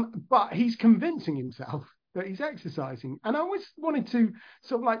 But he's convincing himself that he's exercising. And I always wanted to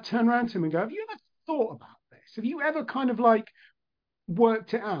sort of like turn around to him and go, have you ever thought about this? Have you ever kind of like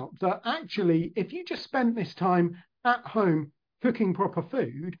worked it out that actually, if you just spent this time at home cooking proper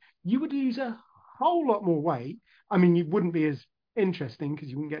food, you would lose a whole lot more weight. I mean, you wouldn't be as interesting because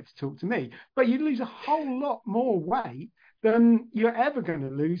you wouldn't get to talk to me, but you'd lose a whole lot more weight than you're ever going to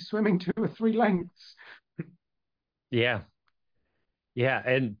lose swimming 2 or 3 lengths. Yeah. Yeah.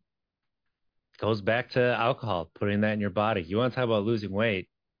 And goes back to alcohol, putting that in your body. You want to talk about losing weight.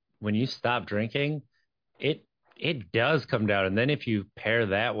 When you stop drinking, it it does come down. And then if you pair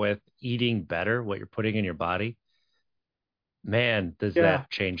that with eating better, what you're putting in your body, man, does Yeah.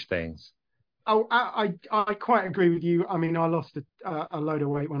 that change things. Oh, I quite agree with you. I mean, I lost a load of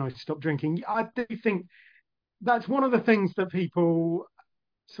weight when I stopped drinking. I do think that's one of the things that people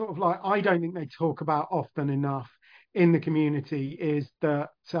sort of like, I don't think they talk about often enough in the community is that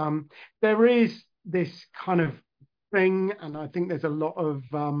there is this kind of thing, and I think there's a lot of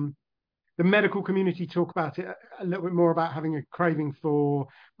the medical community talk about it a little bit more about having a craving for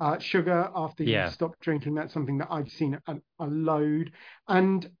sugar after you Yeah. stop drinking. That's something that I've seen a load.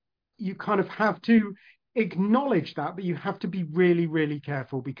 And you kind of have to acknowledge that, but you have to be really, really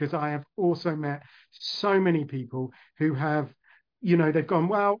careful because I have also met so many people who have, they've gone,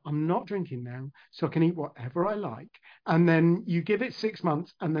 well, I'm not drinking now, so I can eat whatever I like. And then you give it 6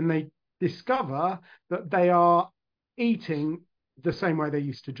 months, and then they discover that they are eating the same way they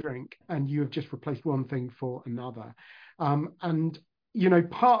used to drink, and you have just replaced one thing for another. And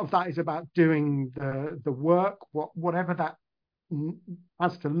part of that is about doing the work, whatever that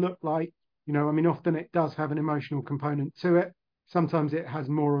has to look like. I mean, often it does have an emotional component to it. Sometimes it has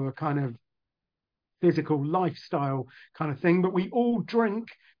more of a kind of physical lifestyle kind of thing. But we all drink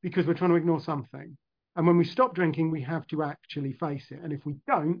because we're trying to ignore something. And when we stop drinking, we have to actually face it. And if we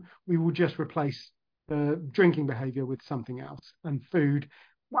don't, we will just replace the drinking behavior with something else. And food,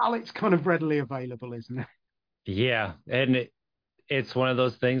 well, it's kind of readily available, isn't it? Yeah. And it's one of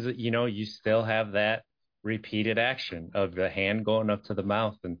those things that, you still have that repeated action of the hand going up to the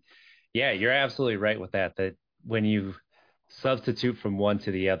mouth. And yeah, you're absolutely right with that, that when you substitute from one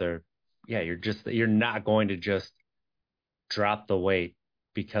to the other, yeah, you're not going to just drop the weight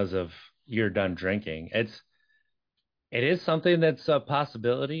because of you're done drinking. It is something that's a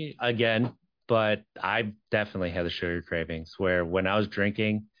possibility again, but I definitely had the sugar cravings where when I was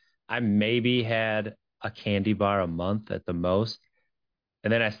drinking, I maybe had a candy bar a month at the most.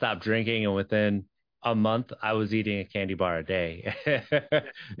 And then I stopped drinking, and within a month, I was eating a candy bar a day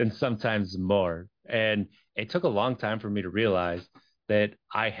and sometimes more. And it took a long time for me to realize that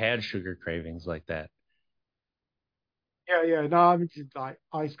I had sugar cravings like that. Yeah, yeah. No, I mean, just like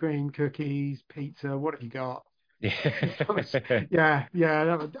ice cream, cookies, pizza. What have you got? Yeah,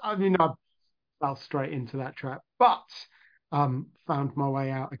 yeah. I mean, I fell straight into that trap, but found my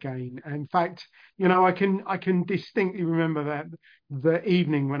way out again. In fact, I can distinctly remember that the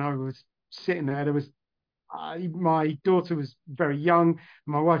evening when I was sitting there, there was my daughter was very young.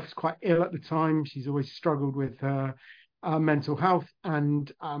 My wife was quite ill at the time. She's always struggled with her mental health.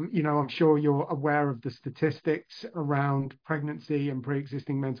 And, I'm sure you're aware of the statistics around pregnancy and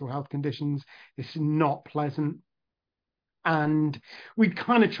pre-existing mental health conditions. It's not pleasant. And we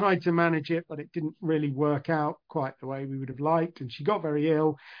kind of tried to manage it, but it didn't really work out quite the way we would have liked. And she got very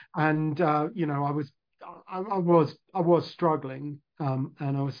ill. And, I was struggling. And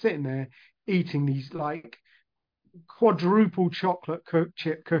I was sitting there eating these like quadruple chocolate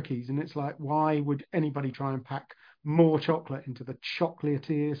chip cookies, and it's like, why would anybody try and pack more chocolate into the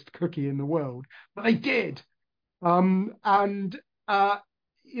chocolatiest cookie in the world? But they did. And I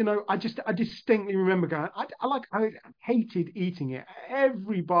distinctly remember going, I hated eating it.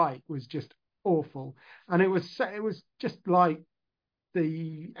 Every bite was just awful, and it was just like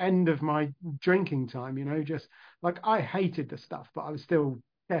the end of my drinking time, just like I hated the stuff, but I was still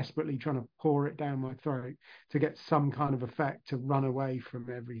desperately trying to pour it down my throat to get some kind of effect to run away from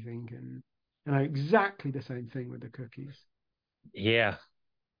everything. And exactly the same thing with the cookies. Yeah,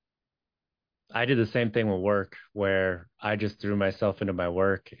 I did the same thing with work where I just threw myself into my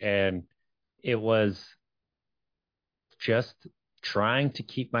work, and it was just trying to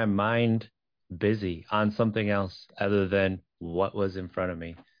keep my mind busy on something else other than what was in front of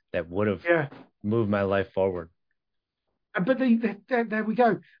me that would have Yeah, moved my life forward. but there we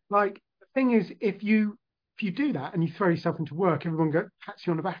go. Like the thing is, if you do that and you throw yourself into work, everyone pats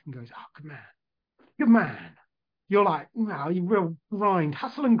you on the back and goes, "Oh, good man, good man." You're like, wow, you real grind,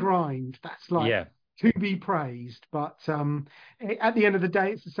 hustle and grind. That's like Yeah. to be praised. But at the end of the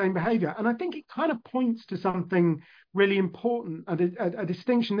day, it's the same behavior. And I think it kind of points to something really important, a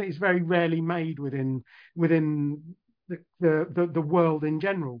distinction that is very rarely made within the world in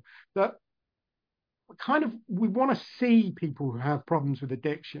general. That kind of we want to see people who have problems with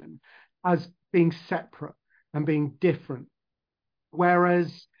addiction as being separate and being different.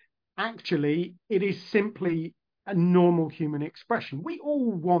 Whereas actually, it is simply a normal human expression. We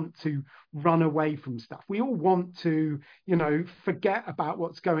all want to run away from stuff. We all want to, forget about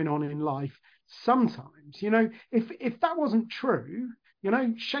what's going on in life sometimes. If that wasn't true,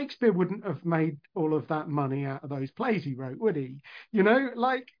 Shakespeare wouldn't have made all of that money out of those plays he wrote, would he?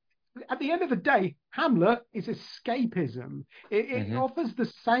 Like at the end of the day, Hamlet is escapism. It Hmm. offers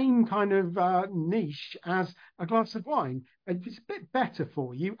the same kind of niche as a glass of wine. It's a bit better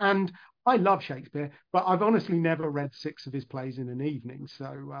for you. And I love Shakespeare, but I've honestly never read six of his plays in an evening.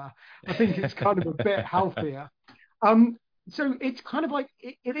 So I think it's kind of a bit healthier. Um, so it's kind of like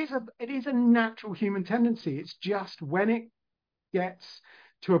it is a natural human tendency. It's just when it gets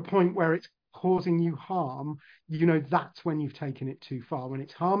to a point where it's causing you harm, that's when you've taken it too far. When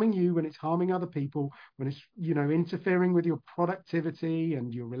it's harming you, when it's harming other people, when it's, interfering with your productivity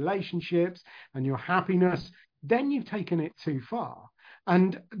and your relationships and your happiness, then you've taken it too far.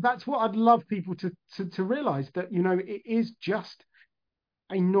 And that's what I'd love people to realize that, it is just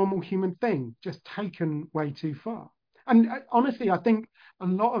a normal human thing, just taken way too far. And honestly, I think a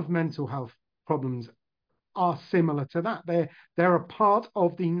lot of mental health problems are similar to that. They're a part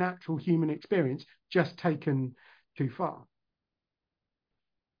of the natural human experience, just taken too far.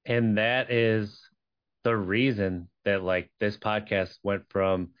 And that is the reason that like this podcast went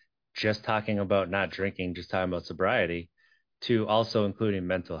from just talking about not drinking, just talking about sobriety to also including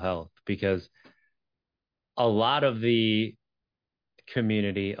mental health because a lot of the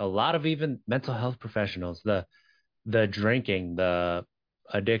community, a lot of even mental health professionals, the drinking, the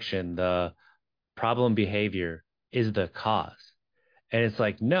addiction, the problem behavior is the cause. And it's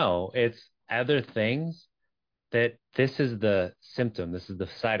like, no, it's other things that this is the symptom, this is the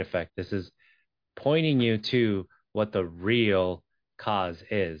side effect, this is pointing you to what the real cause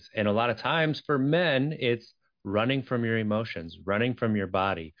is. And a lot of times for men, it's running from your emotions, running from your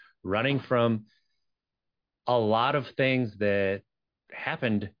body, running from a lot of things that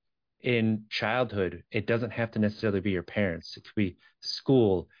happened in childhood. It doesn't have to necessarily be your parents. It could be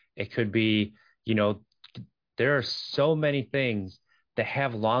school. It could be, you know, there are so many things that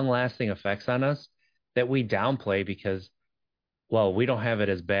have long lasting effects on us that we downplay because, well, we don't have it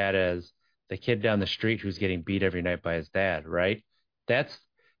as bad as the kid down the street who's getting beat every night by his dad, right? That's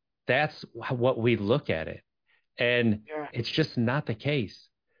that's what we look at it. And Yeah, it's just not the case.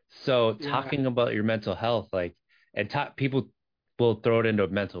 So yeah. talking about your mental health, like, and people will throw it into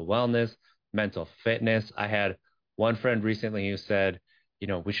mental wellness, mental fitness. I had one friend recently who said,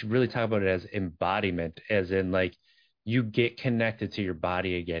 we should really talk about it as embodiment, as in like you get connected to your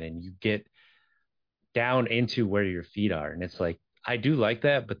body again and you get down into where your feet are. And it's like, I do like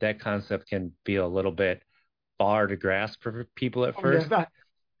that, but that concept can feel a little bit far to grasp for people at Oh yeah, first.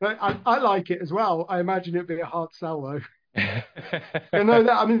 But I like it as well. I imagine it'd be a hard sell though. You know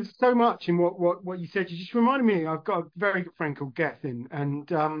that I mean, there's so much in what you said. You just reminded me. I've got a very good friend called Gethin,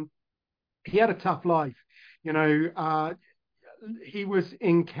 and he had a tough life. You know, he was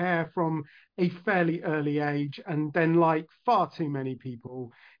in care from a fairly early age, and then, like far too many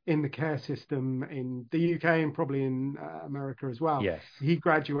people in the care system in the UK and probably in America as well, Yes. he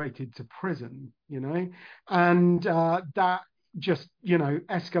graduated to prison. And that just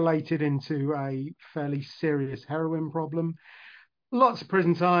escalated into a fairly serious heroin problem. Lots of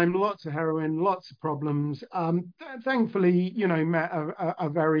prison time, lots of heroin, lots of problems. Thankfully, met a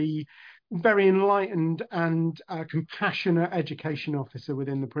very, very enlightened and compassionate education officer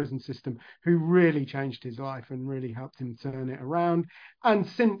within the prison system who really changed his life and really helped him turn it around. And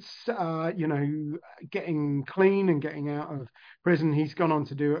since, getting clean and getting out of prison, he's gone on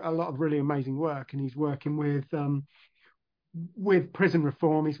to do a lot of really amazing work. And he's working with prison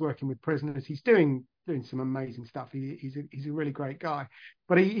reform. He's working with prisoners. He's doing some amazing stuff. He's a really great guy.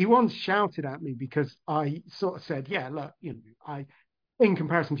 But he once shouted at me because I sort of said, "Yeah, look, I in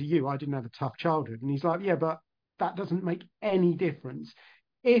comparison to you, I didn't have a tough childhood." And he's like, "Yeah, but that doesn't make any difference.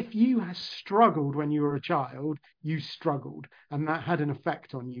 If you struggled when you were a child, you struggled, and that had an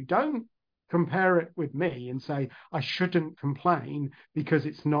effect on you. Don't compare it with me and say I shouldn't complain because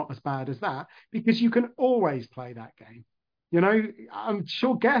it's not as bad as that, because you can always play that game." I'm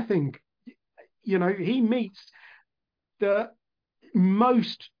sure Gething, he meets the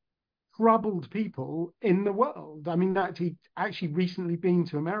most troubled people in the world. I mean, that he actually recently been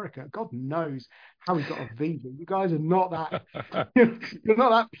to America. God knows how he got a visa. You guys are not that you're not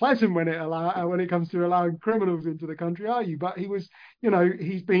that pleasant when it comes to allowing criminals into the country, are you? But he was,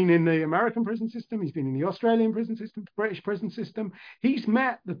 he's been in the American prison system, he's been in the Australian prison system, British prison system. He's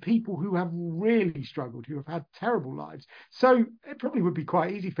met the people who have really struggled, who have had terrible lives. So it probably would be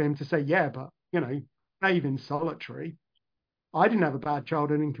quite easy for him to say, yeah, but Dave in solitary, I didn't have a bad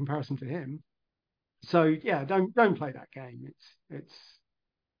childhood in comparison to him. So yeah, don't play that game.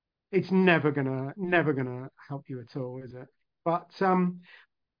 It's never gonna help you at all, is it? But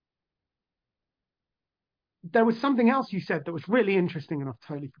there was something else you said that was really interesting, and I've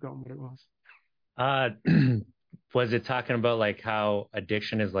totally forgotten what it was. Uh, was it talking about like how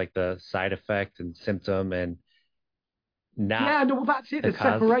addiction is like the side effect and symptom and not Yeah, no, well, that's it. the The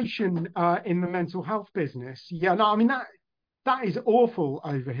cause? separation in the mental health business. Yeah, no, I mean that is awful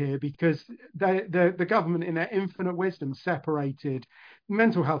over here because the government, in their infinite wisdom, separated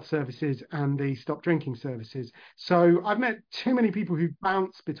mental health services and the stop drinking services. So I've met too many people who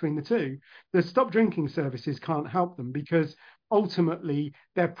bounce between the two. The stop drinking services can't help them because ultimately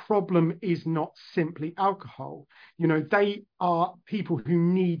their problem is not simply alcohol. They are people who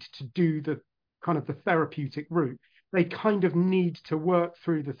need to do the kind of the therapeutic route. They kind of need to work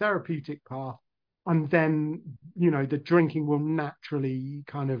through the therapeutic path, and then the drinking will naturally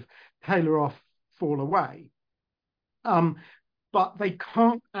kind of tailor off, fall away. um, but they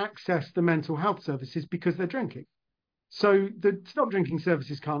can't access the mental health services because they're drinking. So the stop drinking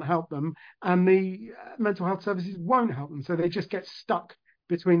services can't help them, and the mental health services won't help them. So they just get stuck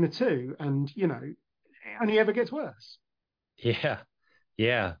between the two, and it only ever gets worse. Yeah,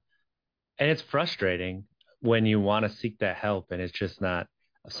 yeah. And it's frustrating when you want to seek that help and it's just not.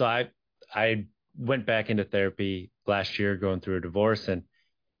 So I went back into therapy last year going through a divorce, and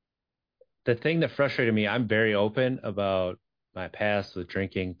the thing that frustrated me, I'm very open about my past with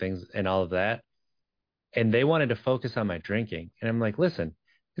drinking things and all of that. And they wanted to focus on my drinking. And I'm like, listen,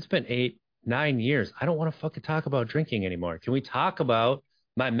 it's been 8, 9 years. I don't want to fucking talk about drinking anymore. Can we talk about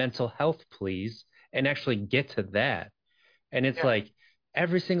my mental health, please? And actually get to that. And it's Yeah. like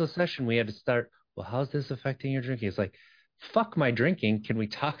every single session we had to start, well, how's this affecting your drinking? It's like, fuck my drinking. Can we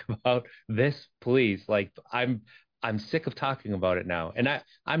talk about this, please? Like I'm sick of talking about it now. And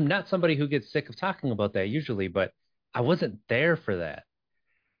I'm not somebody who gets sick of talking about that usually, but I wasn't there for that.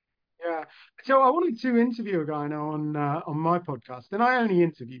 Yeah. So I wanted to interview a guy now on my podcast, and I only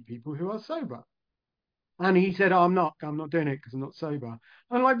interview people who are sober. And he said, oh, I'm not doing it because I'm not sober.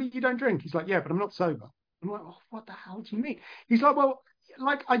 I'm like, but you don't drink. He's like, yeah, but I'm not sober. I'm like, oh, what the hell do you mean? He's like, well,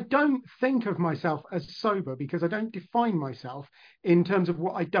 like I don't think of myself as sober because I don't define myself in terms of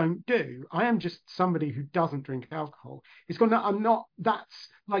what I don't do. I am just somebody who doesn't drink alcohol. It's gone, no, I'm not,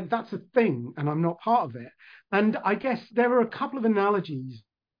 that's a thing and I'm not part of it. And I guess there are a couple of analogies.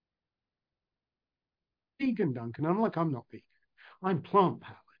 Vegan, Duncan. I'm like, I'm not vegan. I'm plant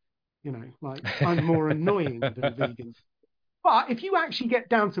powered. Like I'm more annoying than vegans. But if you actually get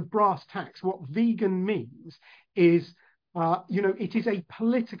down to brass tacks, what vegan means is, it is a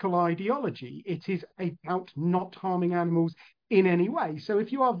political ideology. It is about not harming animals. in any way. So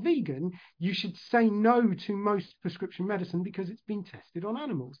if you are vegan, you should say no to most prescription medicine because it's been tested on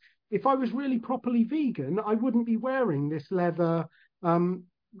animals. If I was really properly vegan, I wouldn't be wearing this leather um,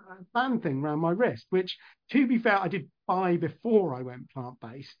 band thing around my wrist, which, to be fair, I did buy before I went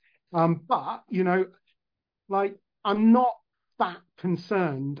plant-based. But, like, I'm not that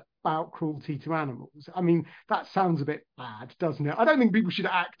concerned about cruelty to animals. I mean, that sounds a bit bad, doesn't it? I don't think people should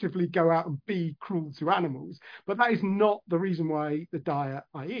actively go out and be cruel to animals, but that is not the reason why the diet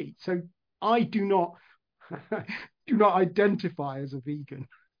I eat. So I do not do not identify as a vegan.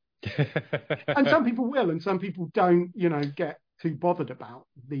 And some people will, and some people don't, get too bothered about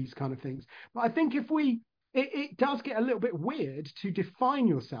these kind of things. But I think it does get a little bit weird to define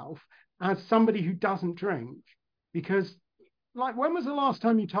yourself as somebody who doesn't drink, because, like, when was the last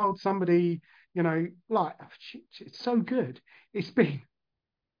time you told somebody, like, oh, it's so good? It's been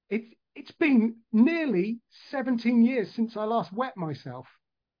nearly 17 years since I last wet myself.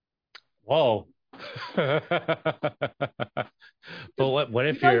 Whoa. But what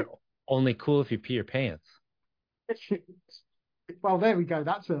if you're only cool if you pee your pants? Well, there we go.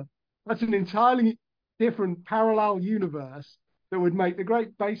 That's an entirely different parallel universe that would make the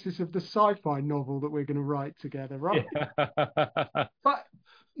great basis of the sci-fi novel that we're going to write together, right? Yeah. But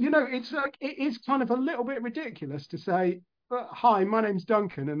it's like, it is kind of a little bit ridiculous to say, "Hi, my name's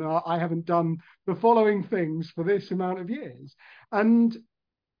Duncan, and I haven't done the following things for this amount of years." And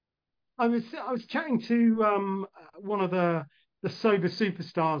I was chatting to one of the sober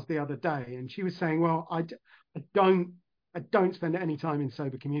superstars the other day, and she was saying, "Well, I don't I don't spend any time in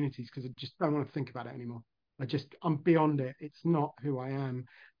sober communities because I just don't want to think about it anymore. I'm beyond it. It's not who I am,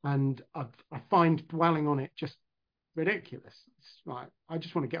 and I find dwelling on it just ridiculous. It's like I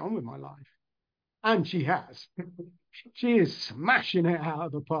just want to get on with my life." And she has. She is smashing it out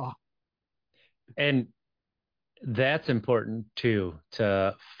of the park. And that's important too,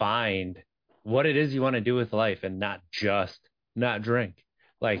 to find what it is you want to do with life and not just not drink.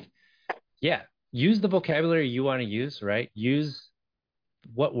 Like, yeah, use the vocabulary you want to use, right? Use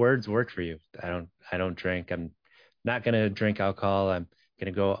what words work for you. I don't drink. I'm not gonna drink alcohol. I'm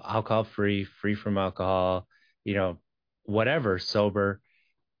gonna go alcohol free, free from alcohol, you know, whatever, sober.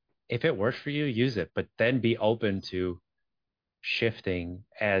 If it works for you, use it, but then be open to shifting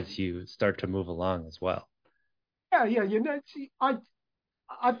as you start to move along as well. Yeah, yeah. See, I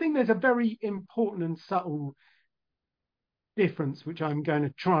think there's a very important and subtle difference, which I'm going to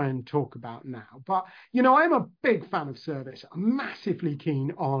try and talk about now. But, I'm a big fan of service. I'm massively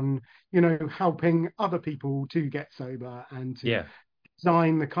keen on, helping other people to get sober and to Yeah.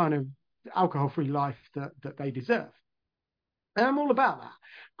 design the kind of alcohol-free life that they deserve. And I'm all about that.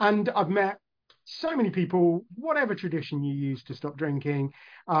 And I've met so many people, whatever tradition you use to stop drinking,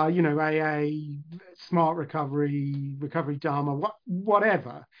 AA, smart recovery, recovery dharma,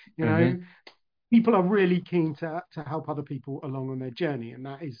 whatever, you Hmm. know, people are really keen to help other people along on their journey, and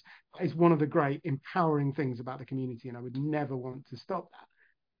that is one of the great empowering things about the community, and I would never want to stop that.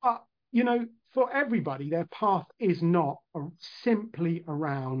 But for everybody, their path is not simply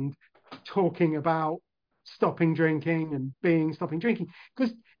around talking about stopping drinking and being stopping drinking,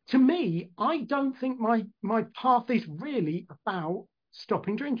 because to me, I don't think my path is really about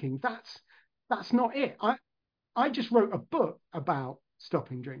stopping drinking. That's not it. I just wrote a book about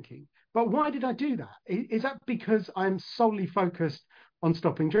stopping drinking. But why did I do that? Is that because I'm solely focused on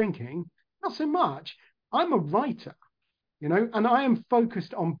stopping drinking? Not so much. I'm a writer, and I am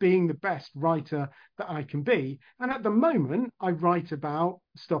focused on being the best writer that I can be. And at the moment, I write about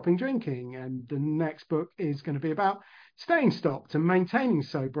stopping drinking, and the next book is going to be about staying stopped and maintaining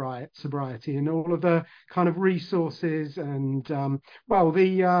sobriety and all of the kind of resources and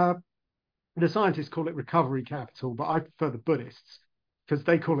the scientists call it recovery capital, but I prefer the Buddhists because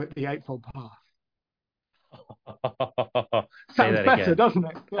they call it the Eightfold Path. Say Sounds that better, again. doesn't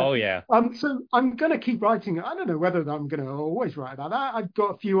it? Yeah. Oh yeah. So I'm going to keep writing. I don't know whether I'm going to always write about that. I've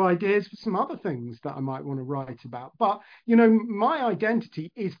got a few ideas for some other things that I might want to write about. But, my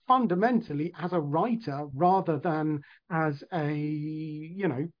identity is fundamentally as a writer rather than as a,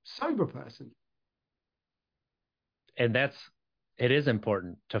 sober person. And it is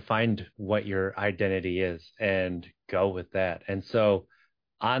important to find what your identity is and go with that. And so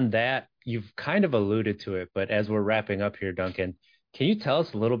on that, you've kind of alluded to it, but as we're wrapping up here, Duncan, can you tell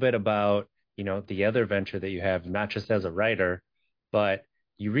us a little bit about, the other venture that you have, not just as a writer, but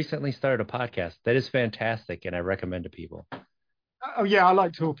you recently started a podcast that is fantastic and I recommend to people. Oh yeah, I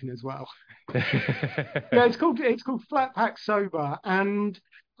like talking as well. Yeah, it's called Flat Pack Sober, and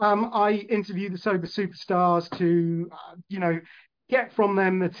I interview the sober superstars to get from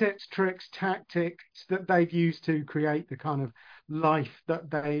them the tips, tricks, tactics that they've used to create the kind of life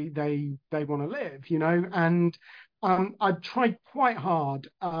that they want to live, you know. And I've tried quite hard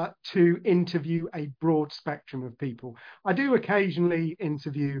to interview a broad spectrum of people. I do occasionally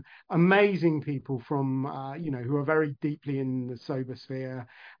interview amazing people from, you know, who are very deeply in the sober sphere,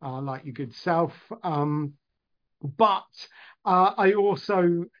 like your good self. But I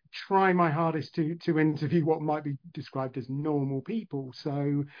also try my hardest to interview what might be described as normal people.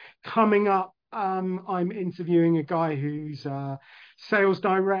 So coming up, I'm interviewing a guy who's a sales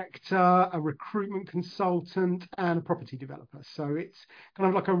director, a recruitment consultant, and a property developer. So it's kind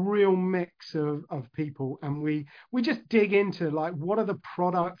of like a real mix of people, and we just dig into like what are the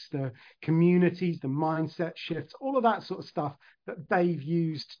products, the communities, the mindset shifts, all of that sort of stuff that they've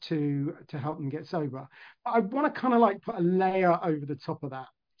used to help them get sober. I want to kind of like put a layer over the top of that.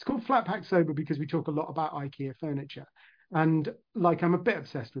 It's called Flat Pack Sober because we talk a lot about IKEA furniture. And like I'm a bit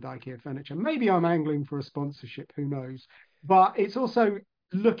obsessed with IKEA furniture. Maybe I'm angling for a sponsorship, who knows? But it's also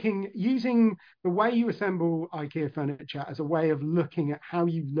using the way you assemble IKEA furniture as a way of looking at how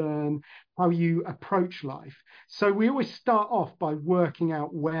you learn, how you approach life. So we always start off by working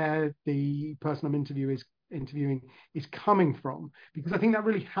out where the person I'm interviewing is coming from, because I think that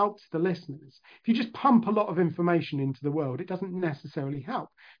really helps the listeners. If you just pump a lot of information into the world, it doesn't necessarily help,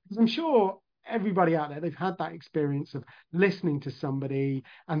 because I'm sure everybody out there, they've had that experience of listening to somebody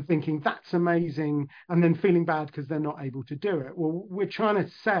and thinking that's amazing and then feeling bad because they're not able to do it. Well, we're trying to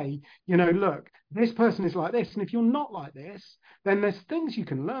say, you know, look, this person is like this, and if you're not like this, then there's things you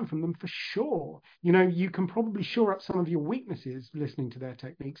can learn from them for sure. You know, you can probably shore up some of your weaknesses listening to their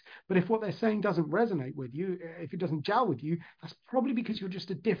techniques, but if what they're saying doesn't resonate with you, if it doesn't gel with you, that's probably because you're just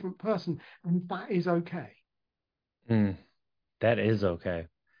a different person, and that is okay. Mm, that is okay.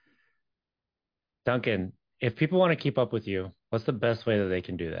 Duncan, if people want to keep up with you, what's the best way that they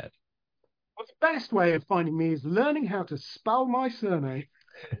can do that? Well, the best way of finding me is learning how to spell my surname.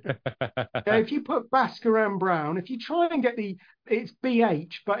 Yeah, if you put Bascaram Brown, if you try and get it's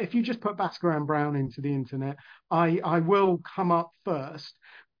BH, but if you just put Bascaram Brown into the internet, I will come up first,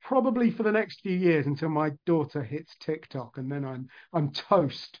 probably for the next few years until my daughter hits TikTok, and then I'm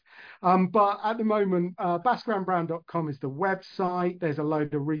toast. But at the moment, bascaranbrown.com is the website. There's a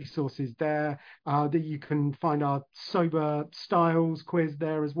load of resources there that you can find our sober styles quiz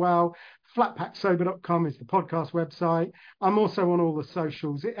there as well. Flatpacksober.com is the podcast website. I'm also on all the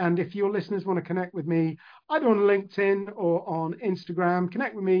socials. And if your listeners want to connect with me, either on LinkedIn or on Instagram,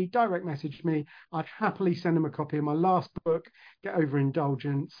 connect with me, direct message me. I'd happily send them a copy of my last book, Get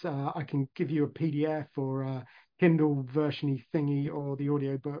Overindulgence. I can give you a PDF or a Kindle versiony thingy or the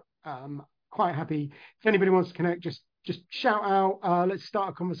audiobook. Quite happy. If anybody wants to connect, just shout out. Let's start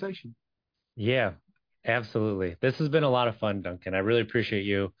a conversation. Yeah, absolutely. This has been a lot of fun, Duncan. I really appreciate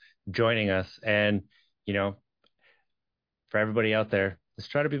you joining us. And, you know, for everybody out there, let's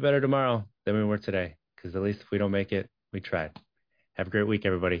try to be better tomorrow than we were today. Because at least if we don't make it, we tried. Have a great week,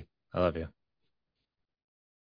 everybody. I love you.